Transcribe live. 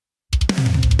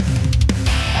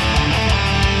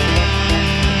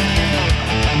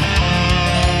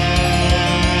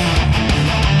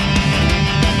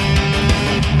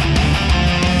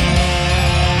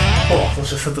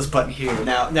put this button here.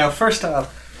 Now, first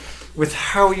off, with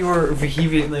how you were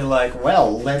vehemently like,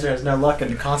 well, Lancer has no luck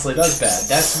and constantly does bad.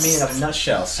 That's me in a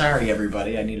nutshell. Sorry,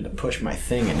 everybody. I needed to push my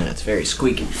thing and it's very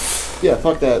squeaky. Yeah,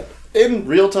 fuck that. In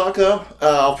real talk, though,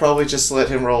 I'll probably just let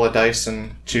him roll a dice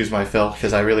and choose my fill,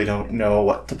 because I really don't know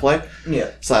what to play.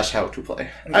 Yeah. / how to play.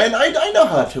 And I know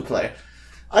how to play.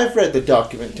 I've read the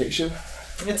documentation.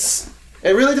 It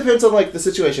really depends on, like, the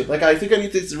situation. Like, I think I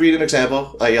need to read an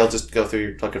example. I'll just go through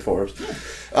your fucking forums.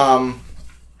 And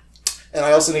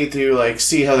I also need to, like,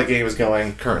 see how the game is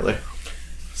going currently.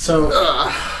 So,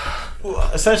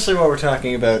 essentially what we're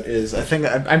talking about is, I think,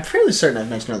 I'm fairly certain I've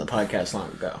mentioned it on the podcast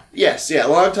long ago. Yes, yeah, a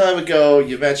long time ago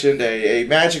you mentioned a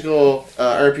magical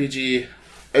RPG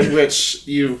in which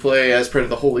you play as part of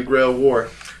the Holy Grail War.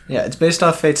 Yeah, it's based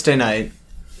off Fate Stay Night,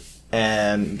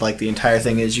 and, like, the entire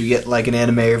thing is you get, like, an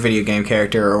anime or video game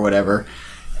character or whatever,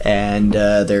 and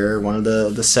they're one of the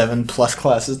 7+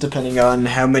 classes, depending on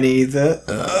how many the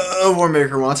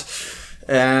Warmaker wants.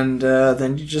 And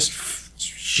then you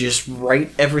just write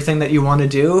everything that you want to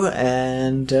do,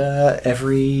 and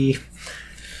effectively,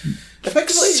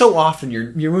 so often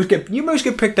your moves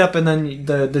get picked up, and then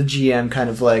the GM kind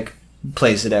of like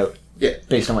plays it out. Yeah,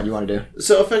 based on what you want to do.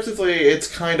 So effectively, it's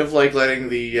kind of like letting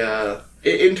the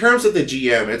in terms of the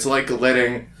GM, it's like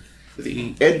letting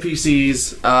the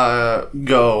NPCs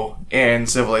go in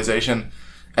Civilization,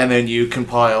 and then you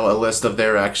compile a list of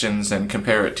their actions and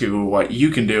compare it to what you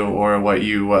can do, or what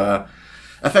you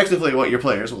effectively what your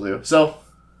players will do. So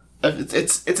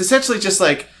it's essentially just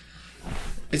like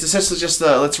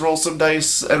let's roll some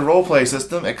dice and roleplay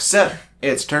system, except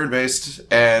it's turn-based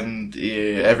and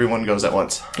everyone goes at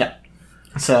once. Yeah.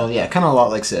 So yeah, kind of a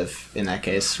lot like Civ in that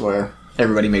case, where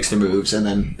everybody makes their moves and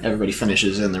then everybody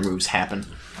finishes and their moves happen.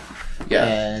 Yeah.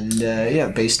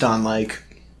 And based on like,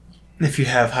 if you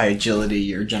have high agility,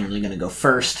 you're generally going to go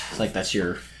first. Like that's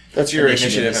your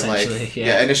initiative and like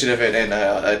yeah, initiative and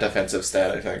a defensive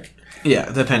stat, I think.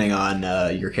 Yeah, depending on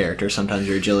your character, sometimes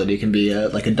your agility can be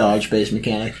like a dodge-based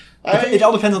mechanic. It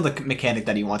all depends on the mechanic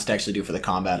that he wants to actually do for the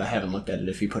combat. I haven't looked at it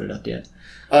if he put it up yet.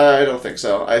 I don't think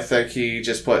so. I think he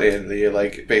just put in the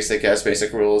like basic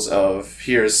rules of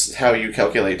here's how you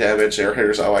calculate damage, or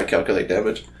here's how I calculate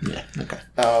damage. Yeah. Okay.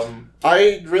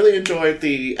 I really enjoyed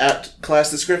the apt class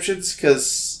descriptions,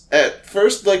 because at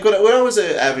first, like when I was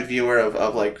an avid viewer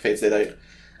of like Fate Stay Night,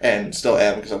 and still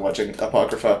am because I'm watching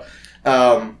Apocrypha.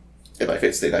 And by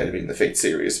Fate Stay Night, I mean the Fate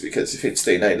series, because Fate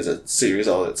Stay Night is a series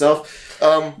all in itself.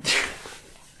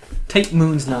 Take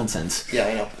Moon's nonsense. Yeah,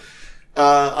 I know.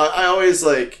 I always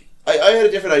like I had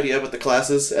a different idea about the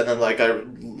classes, and then like I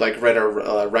read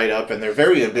a write up, and they're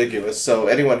very ambiguous, so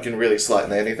anyone can really slot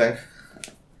into anything.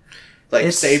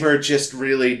 Like Saber just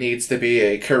really needs to be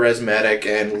a charismatic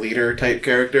and leader type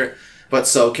character, but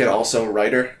so can also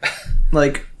writer.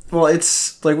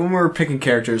 It's like when we're picking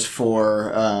characters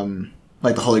for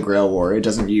like the Holy Grail War, it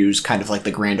doesn't use kind of like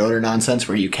the Grand Order nonsense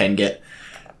where you can get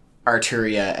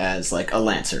Arturia as like a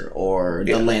Lancer, or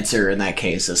the Lancer in that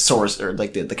case a Source, or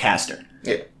like the caster.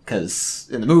 Yeah. Because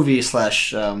in the movie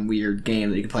 / weird game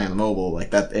that you can play on the mobile,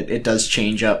 like that, it does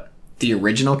change up the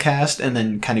original cast and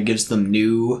then kind of gives them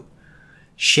new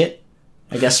shit.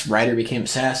 I guess Ryder became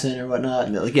Assassin or whatnot.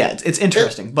 And like, yeah, it's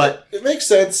interesting, but it makes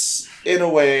sense in a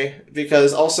way,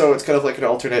 because also it's kind of like an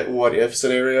alternate what if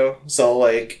scenario. So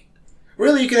like,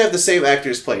 really, you can have the same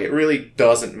actors play. It really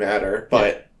doesn't matter,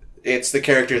 but it's the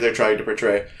character they're trying to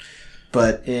portray.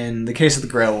 But in the case of the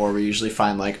Grail War, we usually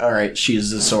find like, all right, she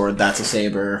uses a sword, that's a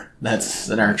saber, that's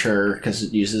an archer, because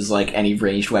it uses like any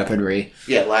ranged weaponry.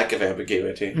 Yeah, lack of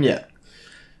ambiguity. Yeah.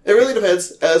 It really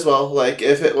depends as well. Like,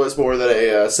 if it was more than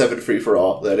a 7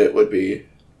 free-for-all, then it would be...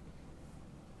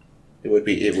 It would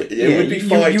be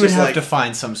fine. You would have to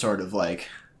find some sort of like...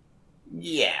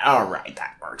 Yeah, alright,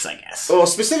 that works, I guess. Well,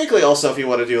 specifically also if you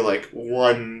want to do like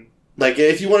one... Like,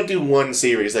 if you want to do one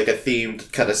series, like a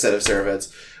themed kind of set of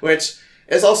servants, which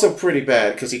is also pretty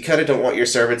bad, because you kind of don't want your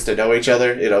servants to know each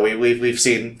other. You know, we've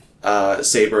seen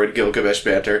Saber and Gilgamesh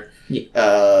banter.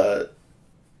 Yeah.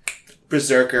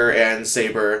 Berserker and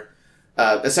Saber.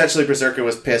 Essentially, Berserker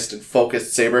was pissed and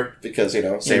focused Saber, because, you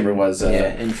know, Saber was...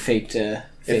 in Fate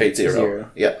Zero.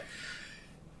 Yeah.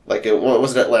 Like,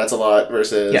 wasn't it Lancelot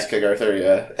versus King Arthur?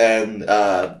 Yeah. And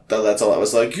Lancelot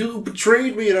was like, you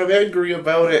betrayed me and I'm angry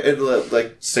about it. And,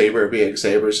 like, Saber being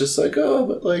Saber is just like, oh,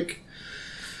 but, like,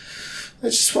 I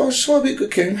just want to be a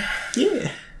good king.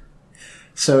 Yeah.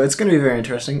 So it's going to be very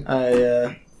interesting.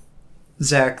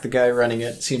 Zach, the guy running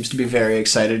it, seems to be very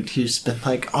excited. He's been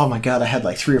like, oh my god, I had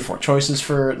like 3 or 4 choices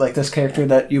for like this character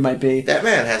that you might be. That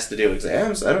man has to do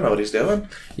exams. I don't know what he's doing.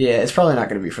 Yeah, it's probably not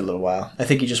going to be for a little while. I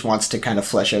think he just wants to kind of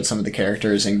flesh out some of the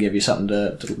characters and give you something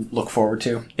to look forward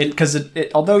to. Because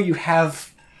although you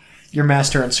have your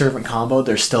master and servant combo,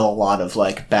 there's still a lot of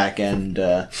like back end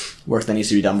work that needs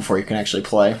to be done before you can actually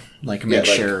play. Like make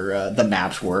sure the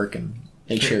maps work and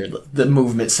make sure the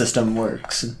movement system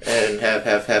works and have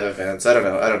events. I don't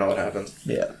know what happens.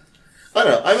 Yeah, I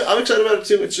don't know. I'm excited about it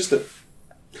too. It's just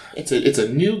it's a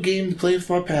new game to play with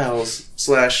my pals.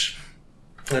 I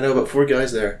know about 4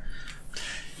 guys there.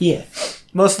 Yeah,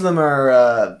 most of them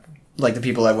are like the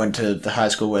people I went to the high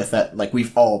school with. That like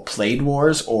we've all played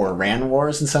wars or ran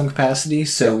wars in some capacity.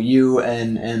 So you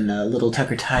and little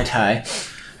Tucker Tyler.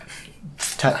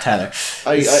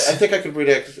 I think I could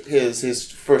predict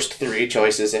his first 3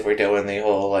 choices if we're doing the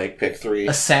whole like pick 3.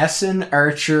 Assassin,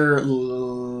 Archer,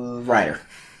 Rider.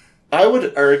 I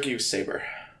would argue Saber.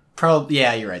 Probably,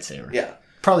 yeah, you're right, Saber. Yeah,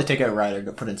 probably take out Rider,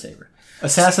 go put in Saber.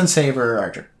 Assassin, Saber,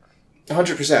 Archer.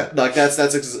 100%. Like that's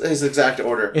his exact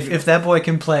order. If that boy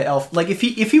can play elf, like if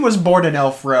he was born an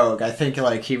elf rogue, I think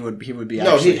like he would be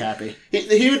happy.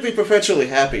 He would be perpetually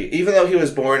happy, even though he was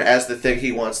born as the thing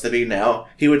he wants to be now.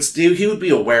 He would be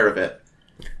aware of it.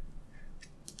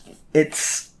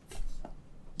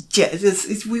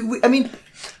 I mean,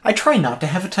 I try not to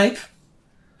have a type.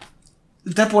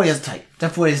 That boy has a type.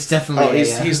 That boy is definitely.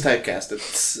 He's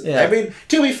typecasted. Yeah. I mean,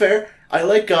 to be fair, I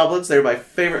like goblins. They're my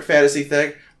favorite fantasy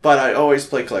thing. But I always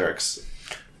play clerics.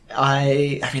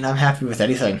 I mean, I'm happy with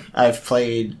anything. I've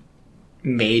played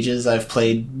mages, I've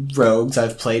played rogues,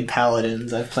 I've played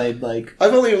paladins, I've played, like...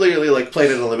 I've only really,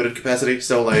 played in a limited capacity,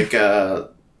 so,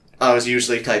 I was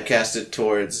usually typecasted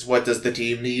towards what does the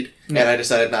team need, and I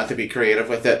decided not to be creative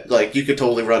with it. Like, you could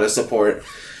totally run a support...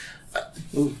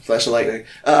 Ooh, flash of lightning.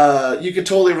 You could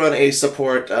totally run a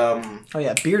support, Oh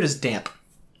yeah, beard is damp.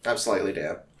 I'm slightly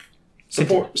damp.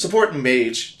 Support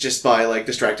mage just by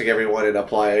distracting everyone and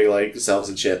applying selves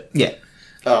and shit. Yeah.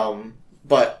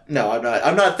 But no, I'm not.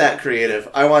 I'm not that creative.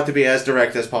 I want to be as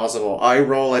direct as possible. I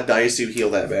roll a dice, you heal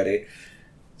that many,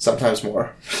 sometimes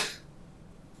more.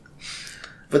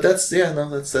 But that's my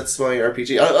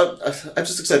RPG. I'm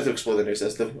just excited to explore the new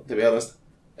system, to be honest.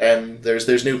 And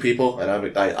there's new people, and I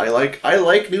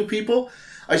like new people.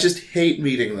 I just hate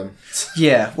meeting them.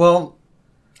 Yeah. Well,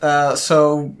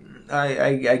 so.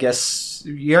 I guess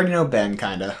you already know Ben,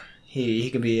 kinda. He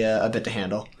can be a bit to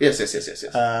handle. Yes.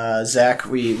 Zach,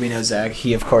 we know Zach.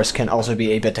 He of course can also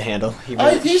be a bit to handle. He's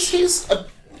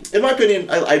in my opinion,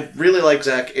 I really like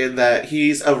Zach in that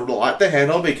he's a lot to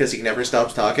handle because he never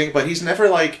stops talking, but he's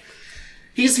never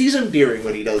he's endearing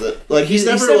when he does it. He's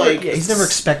never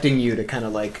expecting you to kind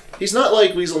of He's not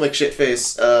like Weasel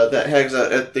McShitface that hangs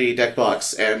out at the deck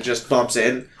box and just bumps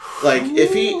in.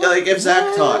 If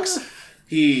Zach talks.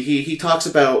 He talks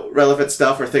about relevant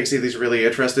stuff or things he's really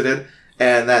interested in,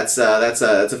 and that's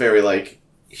a very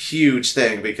huge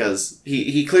thing because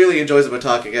he clearly enjoys about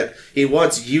talking it. He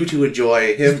wants you to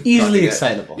enjoy him. He's easily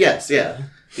excitable. Yes, yeah.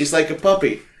 He's like a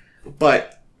puppy,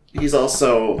 but he's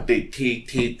also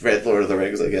he read Lord of the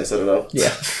Rings. I guess I don't know.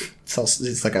 Yeah,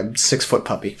 it's like a 6-foot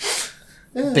puppy,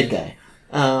 big guy.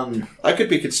 I could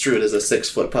be construed as a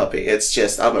 6-foot puppy. It's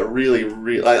just I'm a really I'm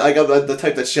the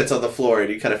type that shits on the floor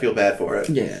and you kind of feel bad for it.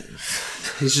 Yeah,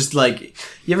 he's just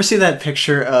you ever see that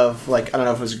picture of I don't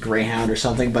know if it was a greyhound or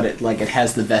something, but it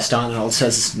has the vest on and all it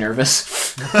says is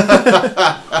nervous.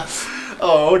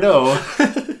 Oh no!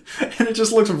 And it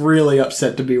just looks really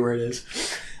upset to be where it is.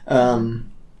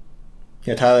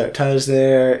 Yeah, Tyler's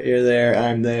there. You're there.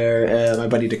 I'm there. My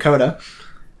buddy Dakota.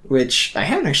 Which I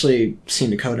haven't actually seen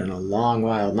Dakota in a long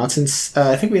while. Not since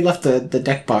I think we left the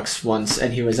deck box once,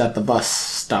 and he was at the bus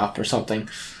stop or something.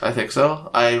 I think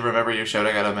so. I remember you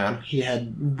shouting at him, man. He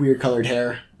had weird colored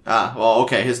hair. Ah, well,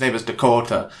 okay. His name is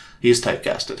Dakota. He's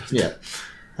typecasted. Yeah.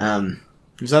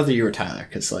 It was either you or Tyler,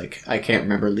 because I can't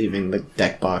remember leaving the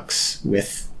deck box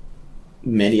with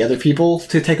many other people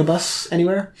to take a bus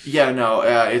anywhere. Yeah, no,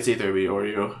 it's either me or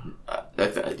you.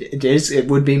 It is. It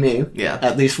would be me. Yeah,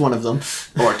 at least one of them.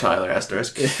 Or Tyler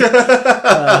asterisk.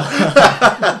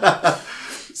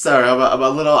 Sorry,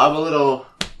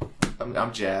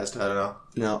 I'm jazzed. I don't know.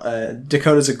 No,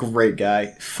 Dakota's a great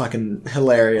guy. Fucking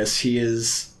hilarious. He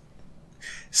is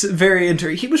very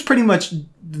he was pretty much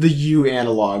the you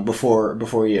analog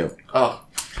before you. Oh,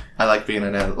 I like being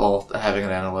having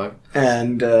an analog.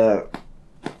 And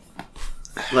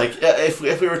if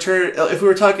we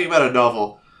were talking about a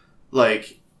novel,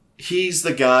 he's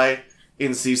the guy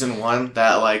in season 1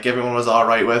 that everyone was all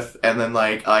right with, and then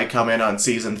I come in on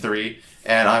season 3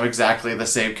 and I'm exactly the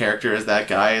same character as that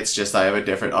guy. It's just I have a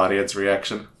different audience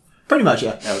reaction. Pretty much,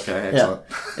 yeah. Okay, excellent.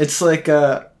 Yeah. It's like,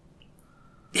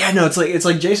 it's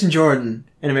like Jason Jordan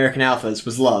in American Alphas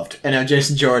was loved, and now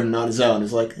Jason Jordan on his own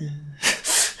is like,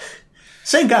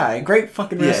 same guy, great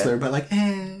fucking wrestler, but like,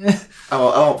 I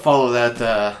won't follow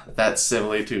that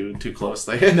simile too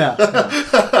closely. No.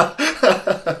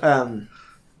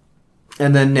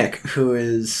 And then Nick, who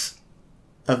is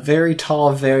a very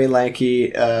tall, very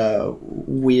lanky,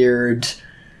 weird.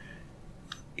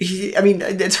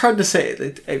 It's hard to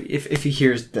say. If he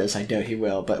hears this, I doubt he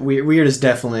will. But weird is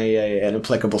definitely an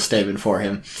applicable statement for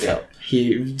him. Yeah.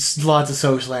 Lots of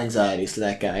social anxieties to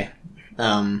that guy.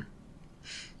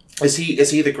 Is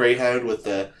he the greyhound with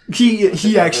the?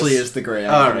 He actually is the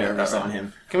greyhound. Nervous on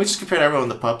him. Can we just compare everyone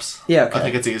to pups? Yeah. Okay. I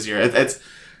think it's easier. I think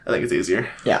it's easier.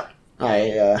 Yeah.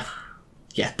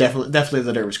 Definitely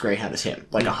the nervous greyhound is him.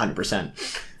 Like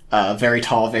 100%. Very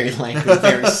tall, very lanky,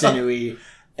 very sinewy.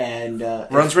 And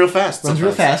runs real fast. Runs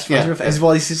real fast.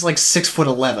 Well, he's like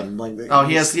 6'11". Like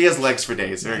he has legs for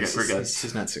days. We're good.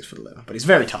 He's not 6'11", but he's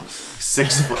very tall.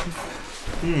 6 foot.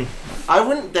 I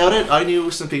wouldn't doubt it. I knew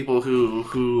some people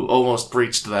who almost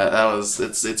breached that.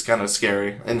 It's kind of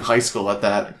scary in high school at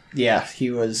that. Yeah, he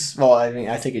was. Well,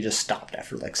 I think he just stopped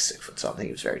after like 6 foot something.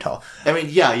 He was very tall.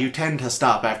 You tend to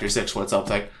stop after 6 foot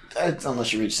something.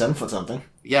 Unless you reach 7 foot something.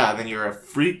 Yeah, then you're a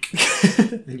freak.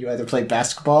 And you either play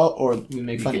basketball or we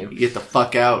make fun of you. You get the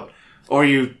fuck out. Or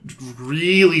you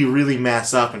really, really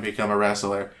mess up and become a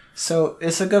wrestler. So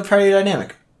it's a good party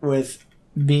dynamic with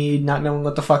me not knowing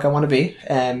what the fuck I want to be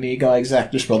and me going,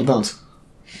 Zach, just roll the bones.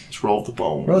 Just roll the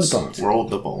bones. Roll the bones. Roll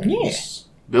the bones.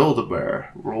 Yeah. Build a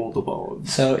bear. Roll the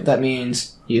bones. So that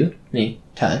means you, me,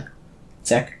 Tyler,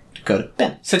 Zach, Dakota,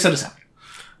 Ben. 6 out of 7.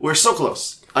 We're so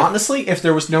close. Honestly, if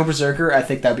there was no Berserker, I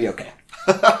think that'd be okay.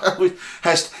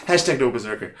 Hashtag no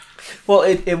Berserker. Well,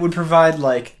 it would provide,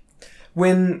 like,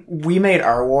 when we made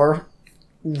our war,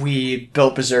 we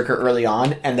built Berserker early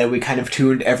on, and then we kind of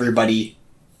tuned everybody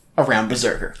around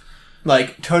Berserker.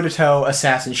 Like, toe-to-toe,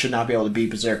 Assassin should not be able to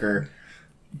beat Berserker,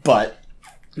 but,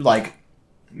 like,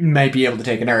 might be able to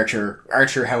take an Archer.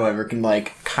 Archer, however, can,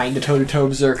 like, kind of toe-to-toe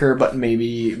Berserker, but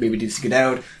maybe needs to get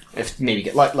out, maybe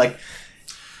get, like...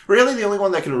 Really, the only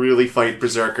one that can really fight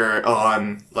Berserker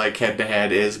on, like,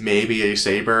 head-to-head is maybe a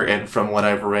Saber, and from what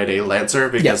I've read, a Lancer,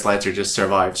 because Lancer just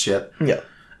survives shit. Yeah.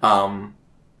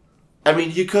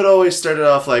 You could always start it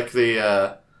off like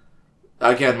the,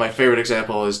 again, my favorite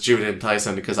example is Jude and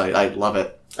Tyson, because I love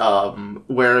it,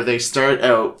 where they start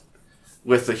out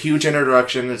with a huge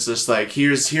introduction. It's just like,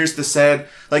 here's the set,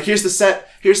 here's the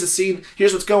scene,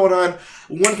 here's what's going on,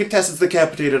 one contestant's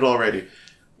decapitated already.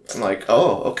 I'm like,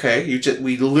 oh, okay,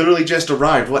 we literally just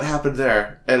arrived. What happened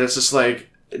there? And it's just like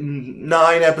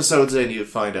 9 episodes in, you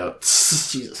find out.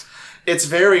 Jesus.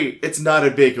 It's not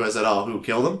ambiguous at all who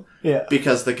killed him. Yeah.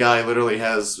 Because the guy literally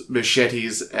has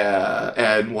machetes,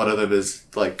 and one of them is,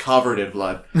 like, covered in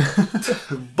blood.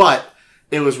 But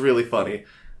it was really funny.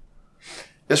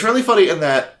 It's really funny in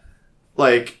that,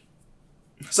 like,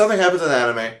 something happens in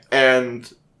anime,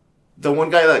 and the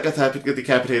one guy that got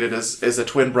decapitated is a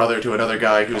twin brother to another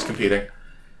guy who's competing.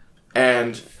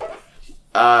 And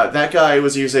that guy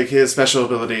was using his special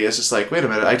ability. It's just like, wait a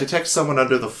minute, I detect someone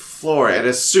under the floor. And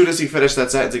as soon as he finished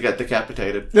that sentence, he got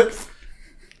decapitated.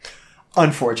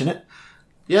 Unfortunate.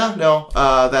 Yeah, no,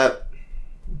 that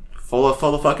full of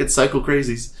fucking psycho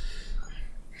crazies.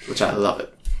 Which I love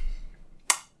it.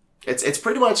 It's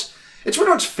pretty much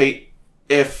fate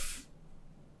if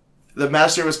the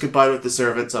master was combined with the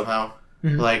servant somehow.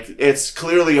 Mm-hmm. Like, it's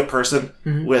clearly a person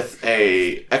with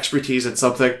a expertise in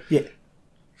something. Yeah.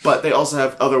 But they also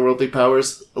have otherworldly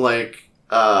powers. Like,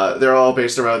 they're all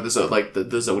based around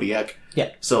the Zodiac.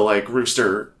 Yeah. So, like,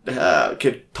 Rooster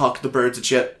can talk to the birds and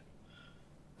shit.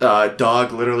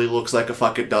 Dog literally looks like a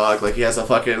fucking dog. Like, he has a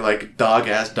fucking, like,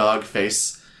 dog-ass dog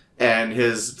face. And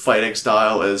his fighting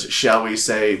style is, shall we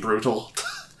say, brutal.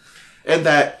 And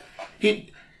that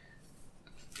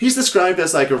he's described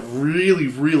as, like, a really,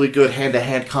 really good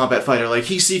hand-to-hand combat fighter. Like,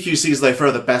 he CQCs like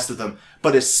for the best of them.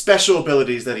 But his special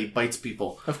ability is that he bites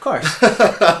people. Of course.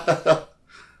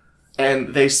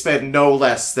 And they spent no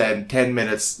less than 10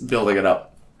 minutes building it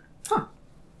up. Huh.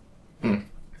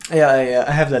 Yeah,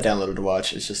 I have that downloaded to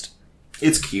watch.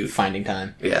 It's cute. Finding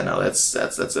time. Yeah, no, that's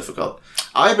difficult.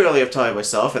 I barely have time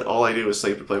myself, and all I do is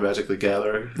sleep and play Magic the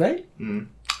Gathering. Right? Mm.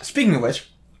 Speaking of which,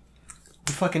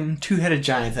 the fucking two-headed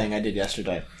giant thing I did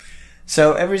yesterday.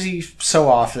 So every so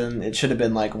often, it should have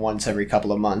been like once every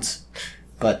couple of months,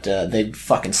 but they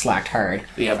fucking slacked hard.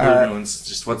 Yeah, blue moons.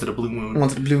 Just wanted a blue moon.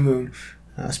 Wanted a blue moon.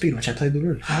 Speaking of which, I played Blue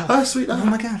Moon. Oh, sweet. Oh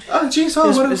my god. Oh, jeez. Oh,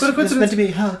 what a coincidence. It's meant to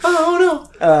be. Oh,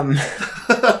 no.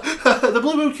 The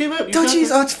Blue Moon came out. Oh, jeez.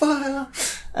 Oh, it's fire.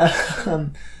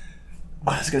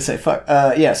 I was going to say, fuck.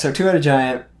 Yeah, so Two-Headed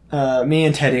Giant, me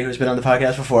and Teddy, who's been on the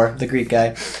podcast before, the Greek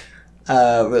guy,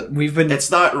 we've been...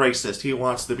 It's not racist. He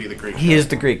wants to be the Greek guy. He is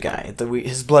the Greek guy.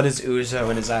 His blood is ouzo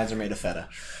and his eyes are made of feta.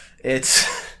 It's...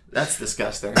 That's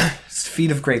disgusting. It's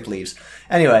feet of grape leaves.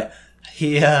 Anyway,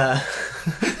 he,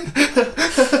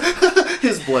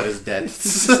 His blood is dead.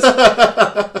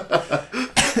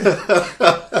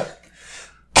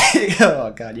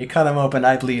 Oh, God. You cut him open,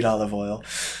 I bleed olive oil.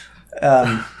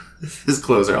 His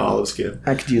clothes are olive skin.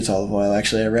 I could use olive oil,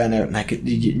 actually. I ran out, and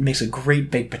it makes a great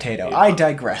baked potato. I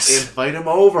digress. Invite him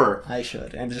over. I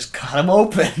should. And just cut him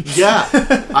open. Yeah.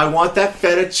 I want that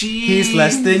feta cheese. He's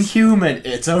less than human.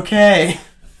 It's okay.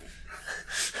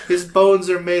 His bones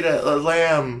are made of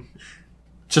lamb.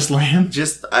 Just lamb?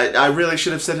 I really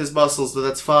should have said his muscles, but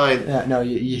that's fine. Yeah, no,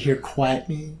 you hear quiet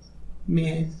me.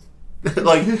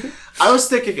 Like, I was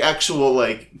thinking actual,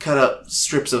 like, cut up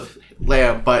strips of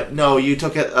lamb, but no, you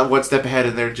took it one step ahead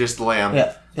and they're just lamb.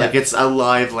 Yeah. Like, it's a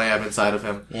live lamb inside of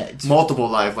him. Yeah, it's... Multiple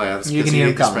live lambs. You can hear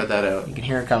him coming. Spread that out. You can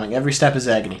hear him coming. Every step is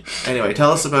agony. Anyway,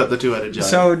 tell us about the Two-Headed Giant.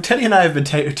 So, Teddy and I have been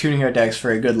tuning our decks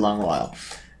for a good long while.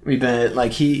 We've been,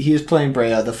 like, he is playing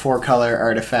Brea, the 4-color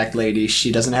artifact lady.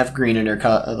 She doesn't have green in her,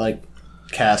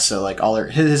 cast, so, like,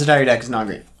 his entire deck is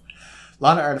non-green. A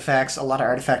lot of artifacts, a lot of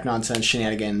artifact nonsense,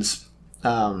 shenanigans.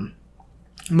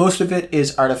 Most of it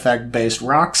is artifact-based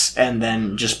rocks, and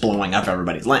then just blowing up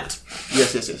everybody's lands.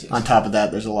 Yes. On top of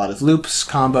that, there's a lot of loops,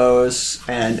 combos,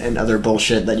 and other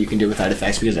bullshit that you can do with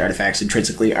artifacts, because artifacts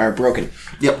intrinsically are broken.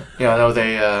 Yep. Yeah, I know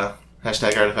they,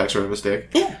 hashtag artifacts were a mistake.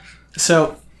 Yeah.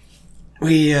 So...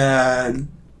 We, game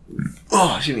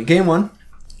 1.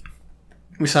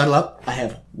 We sidle up. I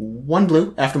have 1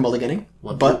 blue after mulliganing,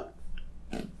 but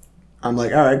I'm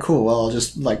like, alright, cool, well, I'll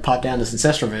just, like, pop down this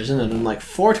Ancestral Vision, and in, like,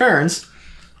 4 turns...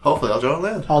 Hopefully I'll draw a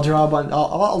land. I'll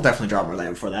definitely draw more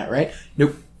land before that, right?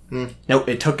 Nope. Nope,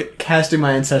 it took casting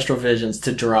my Ancestral Visions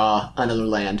to draw another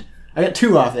land. I got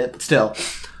 2 off it, but still.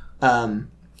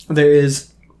 There is...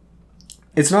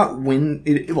 It's not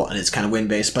it is kind of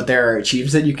win-based, but there are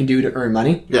achievements that you can do to earn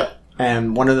money. Yeah.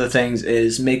 And one of the things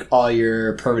is make all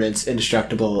your permanents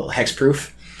indestructible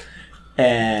hexproof.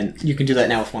 And you can do that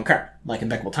now with 1 card, like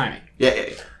Impeccable Timing. Yeah.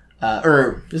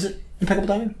 Or, is it Impeccable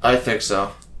Timing? I think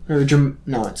so. Or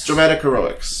no, it's... Dramatic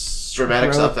Heroics.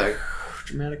 Dramatic something.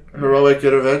 Dramatic... Heroic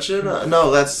Intervention?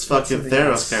 No, that's fucking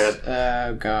Theros card.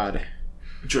 Oh, God.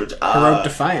 Heroic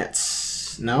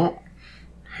Defiance. No.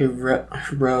 Heroic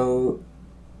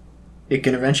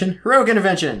Intervention? Heroic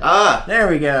Intervention! Ah! There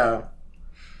we go.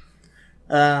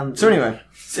 So anyway,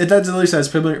 it literally says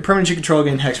permanent you control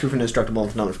gain hexproof and indestructible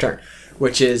until another turn,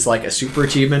 which is like a super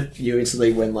achievement. You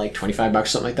instantly win like $25 or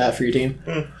something like that for your team.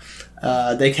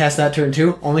 They cast that turn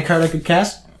too. Only card I could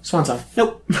cast? Swan Song.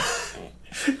 Nope.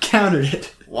 Countered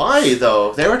it. Why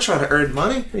though? They were trying to earn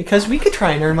money. Because we could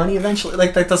try and earn money eventually.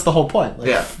 Like that's the whole point. Like,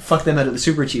 yeah. Fuck them out of the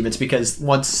super achievements because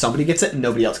once somebody gets it,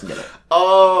 nobody else can get it.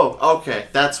 Oh, okay.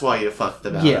 That's why you fucked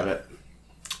them out of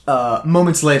it.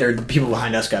 Moments later, the people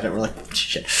behind us got it. We're like,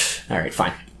 shit. All right,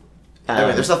 fine. I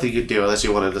mean, there's nothing you could do unless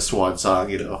you wanted a Swan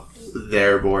Song,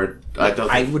 their board.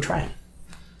 I would try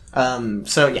it.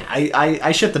 So yeah,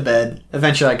 I shit the bed.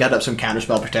 Eventually, I got up some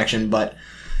counterspell protection, but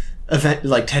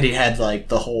Teddy had like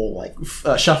the whole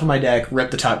shuffle my deck,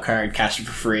 rip the top card, cast it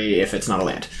for free if it's not a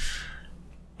land,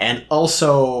 and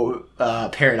also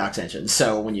Paradox Engine.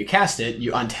 So when you cast it,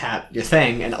 you untap your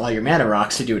thing and allow your mana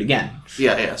rocks to do it again.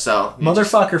 Yeah. So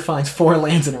motherfucker finds 4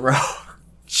 lands in a row.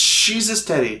 Jesus,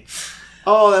 Teddy.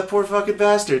 Oh, that poor fucking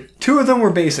bastard. 2 of them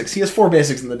were basics. He has 4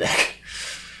 basics in the deck.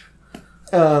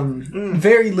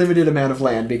 Very limited amount of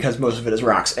land because most of it is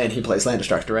rocks, and he plays Land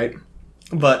Destructor, right?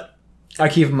 But I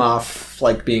keep him off,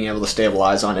 being able to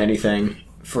stabilize on anything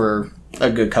for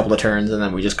a good couple of turns, and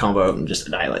then we just combo out and just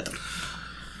annihilate them.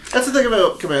 That's the thing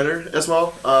about Commander as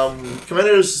well.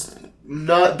 Commander's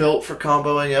not built for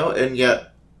comboing out, and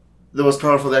yet the most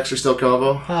powerful decks are still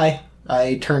combo. Hi.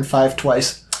 I turned 5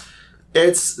 twice.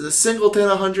 It's the singleton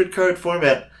 100 card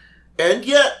format, and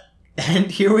yet...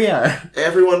 And here we are.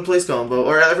 Everyone plays combo,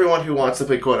 or everyone who wants to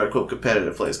play quote-unquote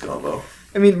competitive plays combo.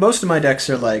 I mean, most of my decks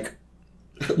are,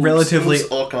 relatively...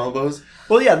 all combos?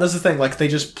 Well, yeah, that's the thing. They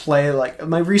just play,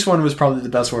 My Reese one was probably the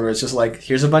best one, where it's just,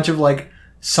 here's a bunch of,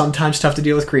 sometimes tough to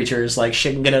deal with creatures,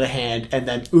 shit can get out of hand, and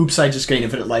then, oops, I just gain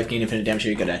infinite life, gain infinite damage,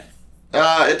 you're good at.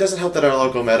 It doesn't help that our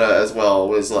local meta as well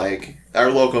was like, our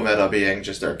local meta being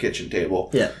just our kitchen table.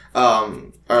 Yeah.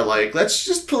 Are like, let's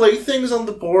just play things on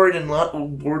the board and not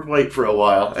board wipe for a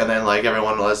while. And then like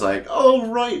everyone was like, oh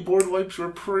right, board wipes were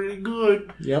pretty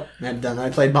good. Yep. And then I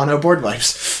played mono board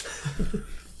wipes.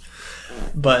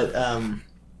 But,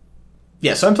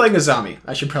 yeah, so I'm playing Azami.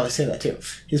 I should probably say that too.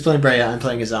 He's playing Breya, I'm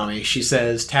playing Azami. She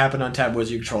says, tap and untap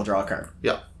wizard you control, draw a card.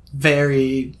 Yeah.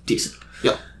 Very decent.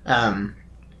 Yeah.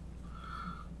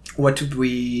 What did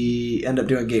we end up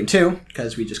doing game 2?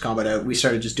 Because we just comboed out. We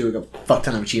started just doing a fuck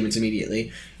ton of achievements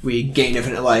immediately. We gained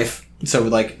infinite life. So,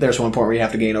 like, there's one point where you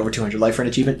have to gain over 200 life for an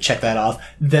achievement. Check that off.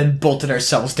 Then bolted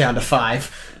ourselves down to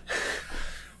 5.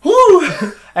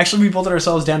 Woo! Actually, we bolted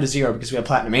ourselves down to 0 because we had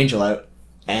Platinum Angel out.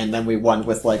 And then we won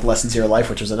with, like, less than 0 life,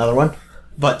 which was another one.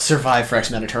 But survived for X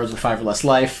amount of turns with 5 or less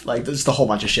life. Like, there's a whole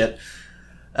bunch of shit.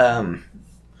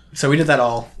 So we did that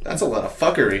all. That's a lot of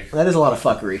fuckery. That is a lot of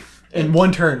fuckery. In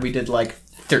one turn, we did, like,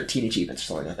 13 achievements or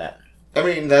something like that. I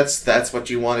mean, that's what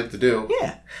you wanted to do.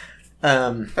 Yeah.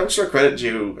 How much more credit did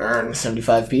you earn?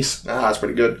 75 piece. Ah, that's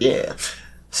pretty good. Yeah.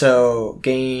 So,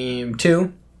 game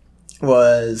 2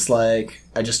 was, like,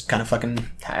 I just kind of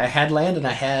I had land and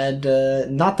I had,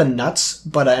 not the nuts,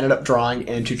 but I ended up drawing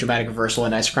into Dramatic Reversal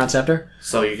and Isochron Scepter.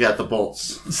 So you got the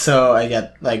bolts. So I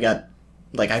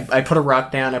put a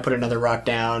rock down, I put another rock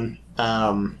down,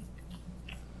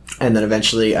 and then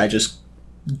eventually I just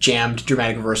jammed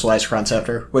Dramatic Reversal Isochron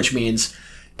Scepter, which means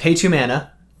pay 2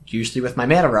 mana, usually with my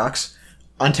mana rocks,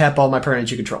 untap all my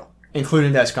permanents you control,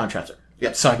 including the Isochron Scepter.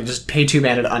 Yep. So I can just pay 2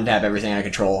 mana to untap everything I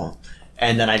control,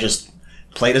 and then I just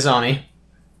played Azami,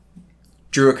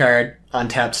 drew a card,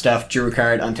 untapped stuff, drew a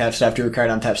card, untapped stuff, drew a card,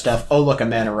 untapped stuff. Oh look, a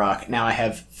mana rock. Now I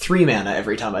have 3 mana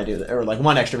every time I do this, or like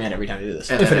 1 extra mana every time I do this.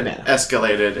 And Infinite then it mana.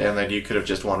 escalated, and then you could have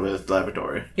just won with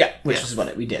Laboratory. Yeah, which is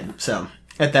what we did. So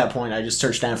at that point, I just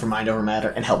searched down for Mind Over Matter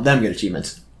and helped them get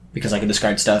achievements because I could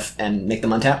discard stuff and make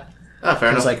them untap. Ah,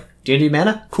 fair I was enough. like, do you need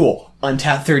mana? Cool.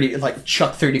 Untap 30, like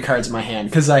chuck 30 cards in my hand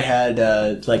because I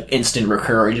had like instant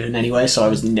recursion anyway, so I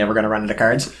was never going to run out of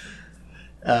cards.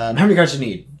 How many cards do you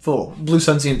need? Full. Blue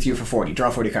Sun Zenith you for 40. Draw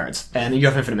 40 cards. And you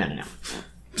have infinite mana now.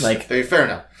 Like, Hey, fair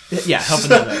enough. yeah, helping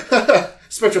them out.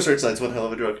 Spectral Search Light's one hell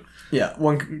of a drug. Yeah,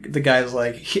 the guy's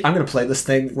like, I'm going to play this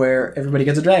thing where everybody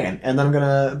gets a dragon, and then I'm going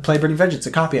to play Burning Vengeance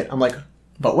and copy it. I'm like,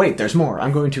 but wait, there's more.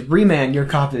 I'm going to reman your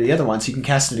copy of the other one so you can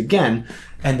cast it again,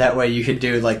 and that way you could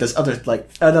do, like, this other, like,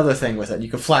 another thing with it. You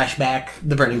could flash back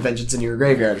the Burning Vengeance in your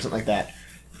graveyard or something like that.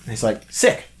 And he's like,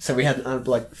 sick. So we had,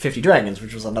 like, 50 dragons,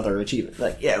 which was another achievement.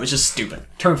 Like, yeah, it was just stupid.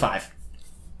 Turn 5.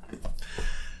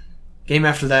 Game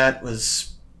after that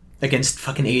was against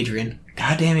fucking Adrian.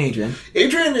 Goddamn Adrian.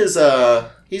 Adrian is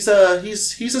he's a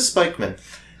spikeman.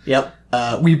 Yep.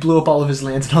 We blew up all of his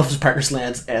lands and all of his partners'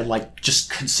 lands, and like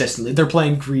just consistently, they're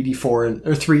playing greedy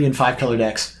 3 and 5 color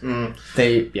decks.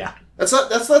 Yeah. That's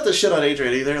not the shit on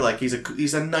Adrian either. Like he's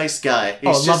a nice guy.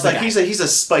 He's love the guy. he's a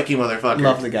spiky motherfucker.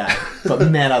 Love the guy,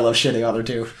 but man, I love shitting on her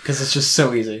too because it's just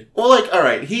so easy. Well, like, all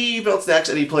right, he builds decks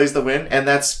and he plays the win, and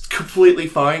that's completely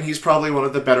fine. He's probably one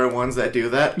of the better ones that do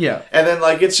that. Yeah. And then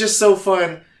like it's just so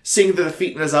fun seeing the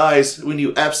defeat in his eyes when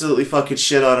you absolutely fucking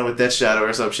shit on him with Death Shadow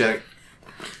or some shit.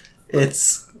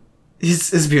 It's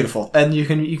beautiful, and you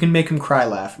can make him cry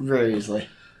laugh very easily.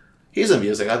 He's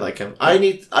amusing. I like him.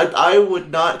 I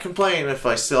would not complain if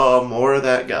I saw more of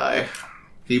that guy.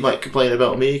 He might complain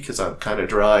about me because I'm kind of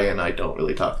dry and I don't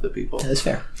really talk to the people. That's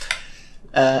fair.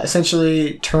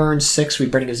 Essentially, turn 6, we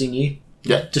Burning Azini.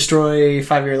 Yeah. Destroy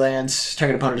 5 of your lands.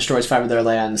 Target opponent destroys 5 of their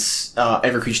lands.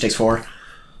 Every creature takes 4.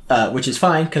 Which is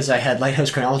fine, because I had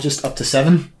Lighthouse Chronologist up to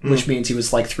 7, which means he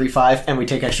was like 3-5, and we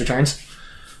take extra turns.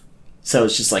 So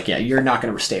it's just like, yeah, you're not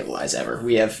going to restabilize ever.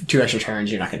 We have 2 extra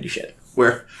turns, you're not going to do shit.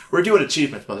 We're doing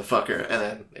achievements, motherfucker. And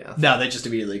then, yeah. No, they just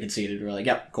immediately conceded. We're like,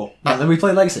 yep, cool. And then we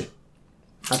played Legacy.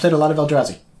 I played a lot of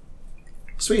Eldrazi.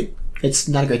 Sweet. It's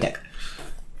not a great deck.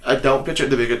 I don't picture it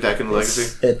to be a good deck in the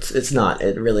Legacy. It's not.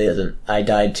 It really isn't. I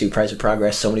died to Price of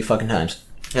Progress so many fucking times.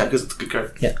 Yeah, because it's a good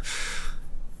card. Yeah.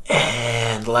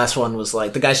 And the last one was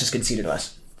like, the guys just conceded to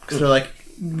us. Because they're like,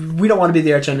 we don't want to be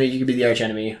the archenemy, you can be the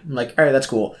archenemy. I'm like, alright, that's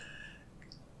cool.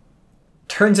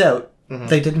 Turns out,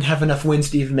 they didn't have enough wins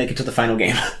to even make it to the final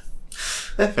game.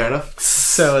 Yeah, fair enough.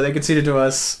 So they conceded to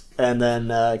us, and then,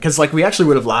 because, like, we actually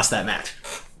would have lost that match.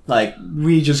 Like,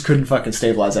 we just couldn't fucking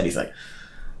stabilize anything.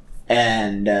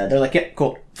 And they're like, yeah,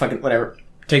 cool, fucking whatever.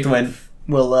 Take the win.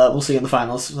 We'll see you in the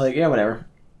finals. Like, yeah, whatever.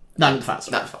 Not in the finals.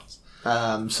 Not in the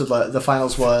finals. So the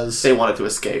finals was... They wanted to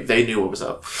escape. They knew what was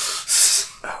up.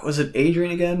 Was it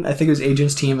Adrian again? I think it was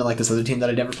Adrian's team and, like, this other team that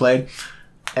I never played.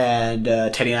 And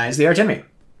Teddy and I is the archenemy.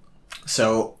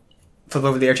 So, flip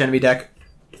over the archenemy deck.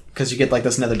 because you get like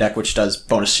this nether deck which does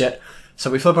bonus shit. So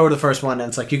we flip over to the first one, and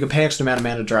it's like you can pay extra amount of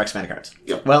mana to draw X mana cards.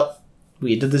 Yep. Well,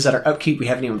 we did this at our upkeep. We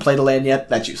haven't even played a land yet.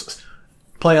 That's useless.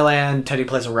 Play a land, Teddy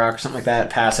plays a rock or something like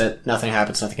that, pass it, nothing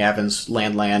happens,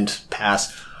 land,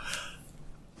 pass.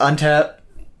 Untap,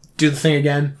 do the thing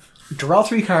again, draw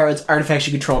 3 cards, artifacts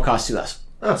you control cost 2 less.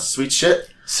 Oh, sweet shit.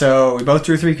 So we both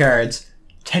drew 3 cards.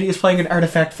 Teddy is playing an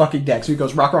artifact fucking deck, so he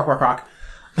goes rock.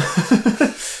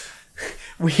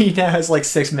 He now has like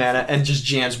 6 mana and just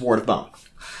jams Ward of Bone.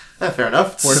 Fair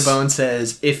enough. Ward of Bone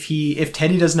says if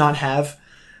Teddy does not have,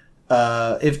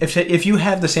 if you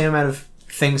have the same amount of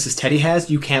things as Teddy has,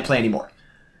 you can't play anymore.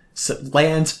 So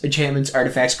lands, enchantments,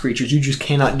 artifacts, creatures, you just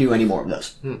cannot do any more of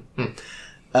those.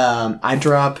 I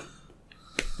drop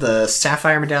the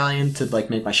Sapphire Medallion to like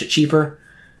make my shit cheaper,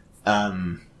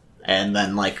 and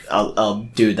then like I'll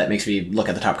do that makes me look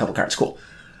at the top couple cards. Cool.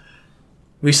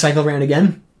 We cycle around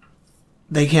again.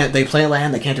 They play a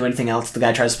land, they can't do anything else. The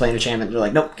guy tries to play an enchantment, they're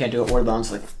like, nope, can't do it. Ward of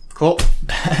Bones, like, cool.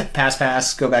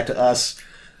 pass, go back to us.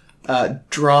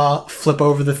 Draw, flip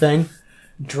over the thing.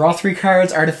 Draw 3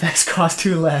 cards, artifacts cost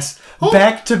 2 less. Oh.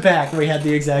 Back to back, we had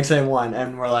the exact same one,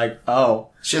 and we're like, oh.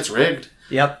 Shit's rigged.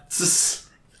 Yep.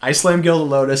 I slam Guild of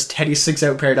Lotus, Teddy 6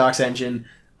 out Paradox Engine,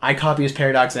 I copy his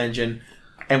Paradox Engine,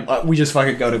 and we just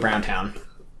fucking go to Browntown.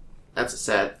 That's a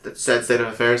sad state of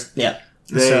affairs. Yeah.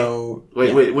 Wait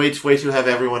to have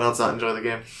everyone else not enjoy the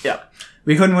game. Yeah.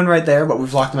 We couldn't win right there, but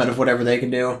we've locked them out of whatever they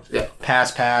can do. Yeah.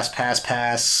 Pass.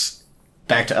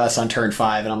 Back to us on turn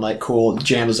 5, and I'm like, cool,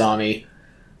 jam a zombie.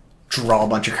 Draw a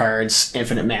bunch of cards,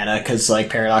 infinite mana, because like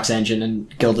Paradox Engine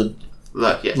and Gilded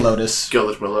Lotus.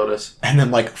 Gilded Lotus. And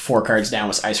then like 4 cards down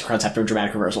was Isochron's after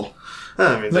Dramatic Reversal.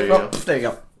 I mean, there you go. There you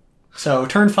go. So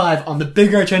turn 5 on the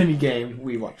big arch enemy game,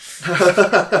 we won.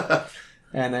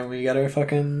 And then we got our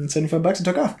fucking $75 and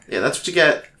took off. Yeah, that's what you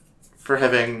get for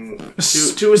having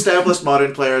two established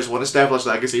modern players, 1 established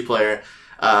legacy player.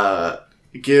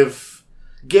 Give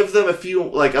them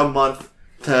a month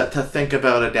to think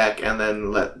about a deck and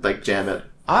then jam it.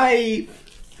 I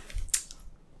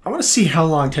want to see how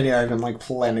long Teddy and I have been like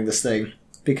planning this thing,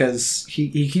 because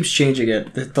he keeps changing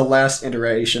it. The last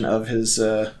iteration of his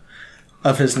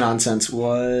nonsense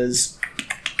was,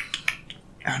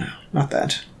 oh no, not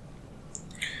that.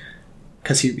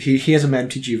 Because he has a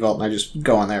MTG vault, and I just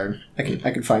go on there and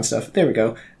I can find stuff. There we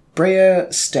go. Brea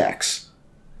Stacks.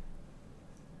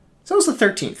 So it was the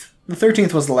 13th. The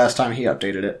 13th was the last time he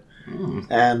updated it.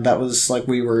 And that was like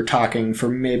we were talking for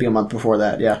maybe a month before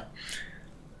that. Yeah.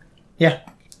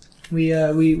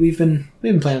 We've been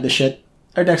playing this shit.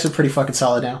 Our decks are pretty fucking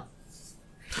solid now.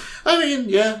 I mean,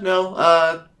 yeah, no.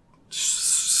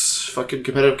 Fucking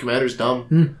competitive Commander's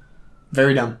dumb.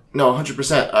 Very dumb. No,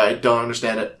 100%. I don't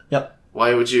understand it. Yep.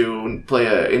 Why would you play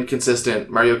an inconsistent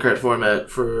Mario Kart format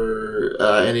for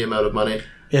any amount of money?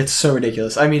 It's so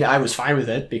ridiculous. I mean, I was fine with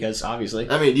it, because obviously...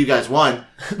 I mean, you guys won,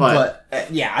 but...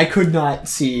 yeah, I could not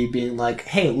see being like,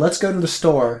 hey, let's go to the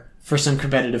store for some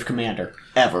competitive Commander.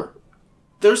 Ever.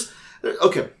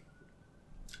 Okay.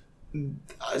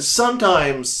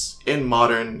 Sometimes in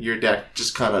Modern, your deck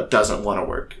just kind of doesn't want to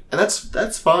work. And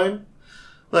that's fine.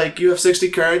 Like, you have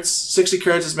 60 cards. 60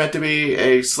 cards is meant to be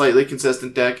a slightly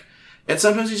consistent deck. And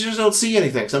sometimes you just don't see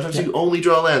anything. Sometimes you only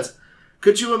draw lands.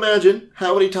 Could you imagine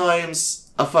how many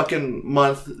times a fucking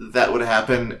month that would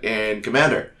happen in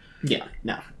Commander? Yeah,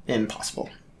 no. Impossible.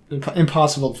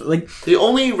 Impossible. Like, the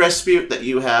only respite that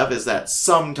you have is that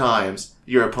sometimes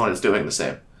your opponent's doing the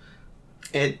same.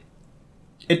 It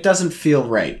doesn't feel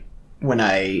right when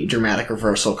I Dramatic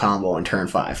Reversal combo in turn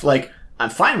 5. Like, I'm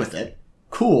fine with it.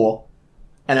 Cool.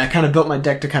 And I kind of built my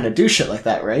deck to kind of do shit like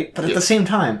that, right? But at the same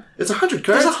time... It's 100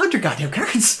 cards. There's 100 goddamn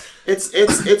cards.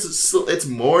 It's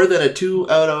more than a 2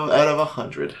 out of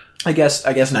 100. I guess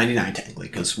 99 technically,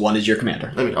 because 1 is your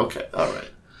commander. I mean, okay, alright.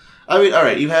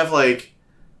 Alright, you have like...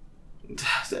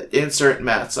 Insert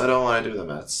maths. I don't want to do the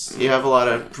maths. You have a lot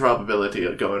of probability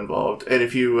to go involved. And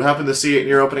if you happen to see it in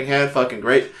your opening hand, fucking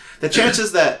great. The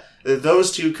chances that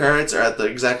those 2 cards are at the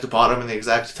exact bottom and the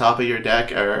exact top of your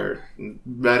deck are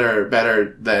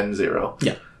better than 0.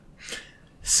 Yeah.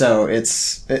 So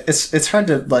it's hard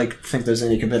to like think there's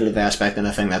any competitive aspect in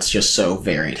a thing that's just so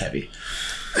variant heavy.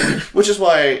 Which is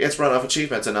why it's run off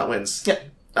achievements and not wins. Yeah.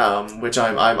 Which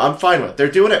I'm fine with.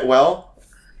 They're doing it well.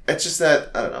 It's just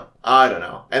that I don't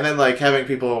know. And then like having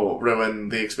people ruin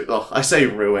the experience. Well, I say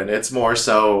ruin. It's more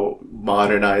so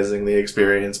modernizing the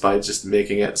experience by just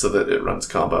making it so that it runs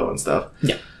combo and stuff.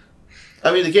 Yeah.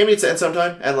 I mean, the game needs to end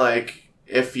sometime, and like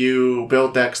if you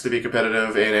build decks to be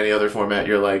competitive in any other format,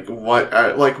 you're like, what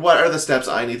are the steps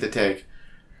I need to take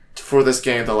for this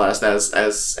game to last as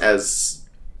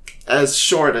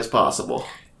short as possible?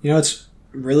 You know what's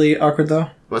really awkward, though?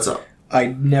 What's up? I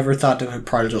never thought to put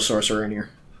Prodigal Sorcerer in here.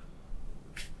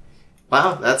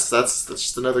 Wow, that's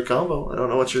just another combo. I don't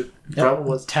know what your problem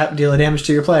was. Tap, deal a damage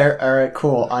to your player. Alright,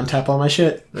 cool. Untap all my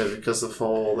shit. Maybe because of the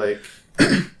whole, like,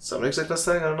 summoning sickness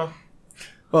thing? I don't know.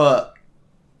 Well,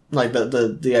 like,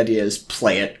 the idea is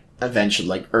play it eventually,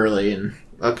 like, early, and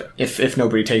Okay. if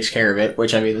nobody takes care of it,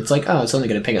 which, I mean, it's like, oh, it's only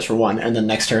going to ping us for 1, and then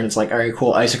next turn it's like, alright,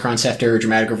 cool, Isochron Scepter,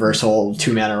 Dramatic Reversal,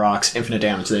 2 mana rocks, infinite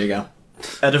damage, there you go.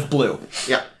 Out of blue.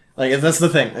 Yeah. Like, that's the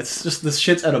thing. It's just, this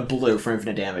shit's out of blue for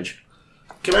infinite damage.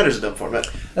 Commander's a dumb format.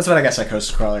 That's what I got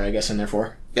Psychosis Crawler, I guess, in there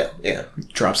for. Yeah.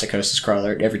 Drop Psychosis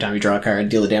Crawler every time you draw a card,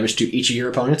 deal the damage to each of your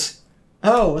opponents.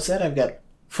 Oh, what's that? I've got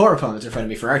 4 opponents in front of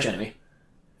me for Arch Enemy.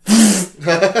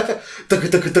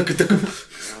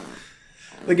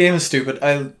 The game is stupid.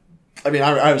 I mean,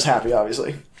 I was happy,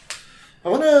 obviously. I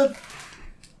kind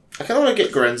of want to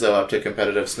get Grenzo up to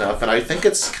competitive snuff, and I think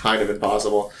it's kind of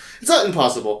impossible. It's not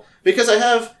impossible, because I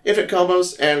have infinite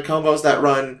combos, and combos that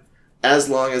run as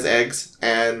long as eggs,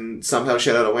 and somehow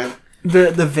shit out a win.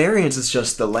 The variance is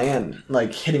just the land,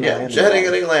 like, hitting Yeah, land.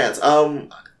 hitting lands.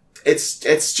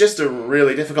 It's just a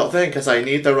really difficult thing, because I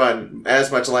need to run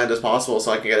as much land as possible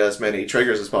so I can get as many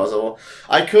triggers as possible.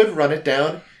 I could run it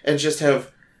down and just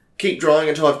keep drawing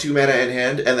until I have 2 mana in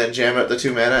hand, and then jam out the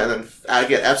 2 mana, and then I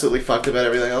get absolutely fucked about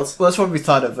everything else. Well, that's what we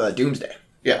thought of Doomsday.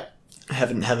 Yeah.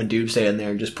 Having Doomsday in there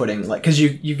and just putting, like, because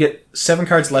you get 7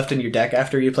 cards left in your deck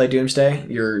after you play Doomsday.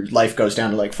 Your life goes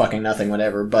down to, like, fucking nothing,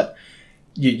 whatever, but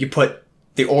you put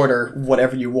the order,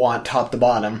 whatever you want, top to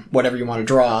bottom, whatever you want to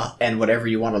draw, and whatever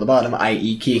you want on the bottom,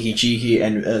 i.e. Kiki, Jiki,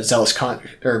 and Zealous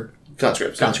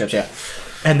Conscripts. Conscripts, yeah.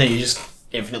 And then you just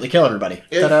infinitely kill everybody.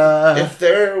 If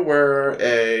there were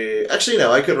a... Actually,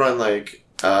 no, I could run, like,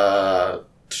 Anarchist,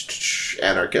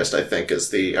 I think, is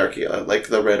the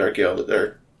the red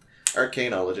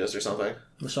Arcanologist or something.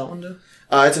 What's that one do?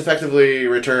 It's effectively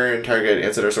return target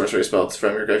instant or sorcery spells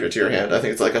from your graveyard to your hand. I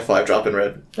think it's like a 5-drop in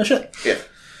red. Oh, shit. Yeah.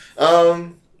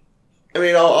 I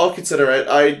mean, I'll consider it.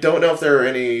 I don't know if there are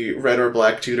any red or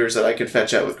black tutors that I could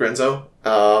fetch out with Grenzo,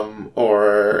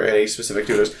 or any specific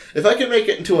tutors. If I could make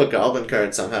it into a goblin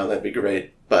card somehow, that'd be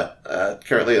great. But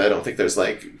currently, I don't think there's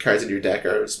like cards in your deck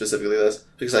are specifically this,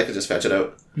 because I could just fetch it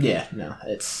out. Yeah, no,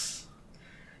 it's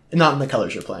not in the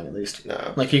colors you're playing, at least.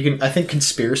 No. Like, you can. I think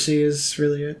Conspiracy is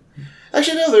really it.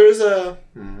 Actually, no. There is a.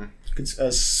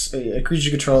 A creature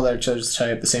you control that chose the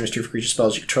type, the same is true for creature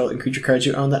spells you control and creature cards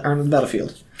you own that aren't on the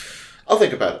battlefield. I'll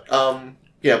think about it.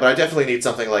 Yeah, but I definitely need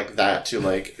something like that to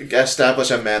like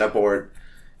establish a mana board.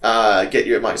 Get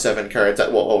you my 7 cards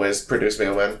that will always produce me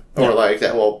a win, or like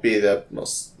that will be the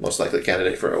most likely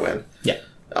candidate for a win. Yeah.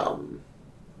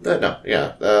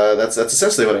 That's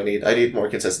essentially what I need. I need more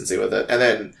consistency with it, and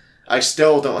then I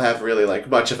still don't have really like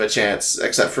much of a chance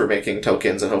except for making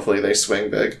tokens, and hopefully they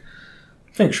swing big.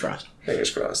 Fingers crossed. Fingers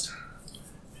crossed.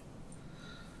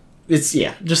 It's,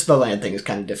 just the land thing is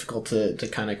kind of difficult to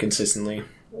kind of consistently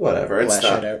Whatever. lash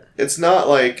it out. It's not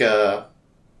like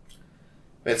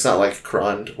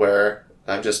Krund, where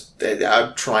I'm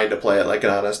trying to play it like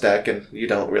an honest deck, and you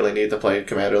don't really need to play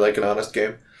Commander like an honest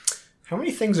game. How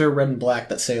many things are red and black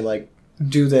that say, like,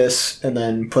 do this, and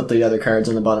then put the other cards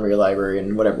on the bottom of your library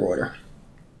in whatever order?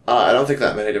 I don't think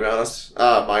that many, to be honest.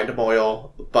 Mind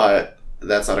Moil, but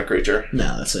that's not a creature.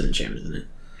 No, that's an enchantment, isn't it?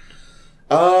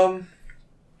 I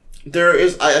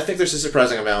think there's a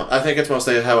surprising amount. I think it's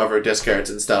mostly, however, discards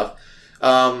and stuff.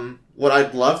 What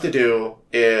I'd love to do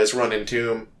is run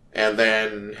Entomb, and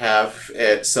then have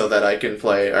it so that I can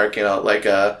play Arcane, like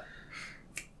a...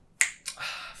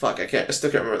 Fuck, I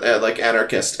still can't remember. Like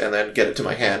Anarchist, and then get it to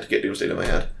my hand, get Doomsday to my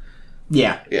hand.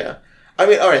 Yeah. Yeah. I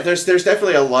mean, alright, there's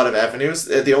definitely a lot of avenues.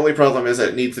 The only problem is that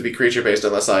it needs to be creature-based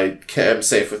unless I am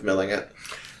safe with milling it.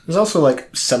 There's also,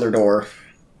 like, Cellar Door,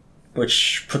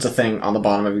 which puts a thing on the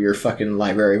bottom of your fucking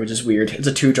library, which is weird. It's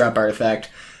a 2-drop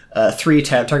artifact. 3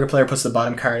 tab. Target player puts the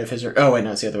bottom card of his or... Oh, wait,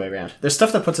 no, it's the other way around. There's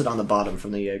stuff that puts it on the bottom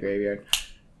from the graveyard.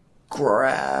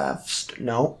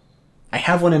 No. I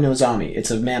have one in Ozami.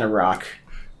 It's a mana rock.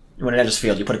 When it enters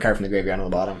field, you put a card from the graveyard on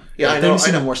the bottom. Yeah, I know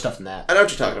more stuff than that. I know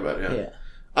what you're talking about, Yeah.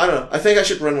 I don't know. I think I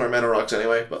should run more mana rocks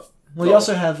anyway, but... Well, you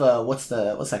also have, what's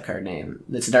that card name?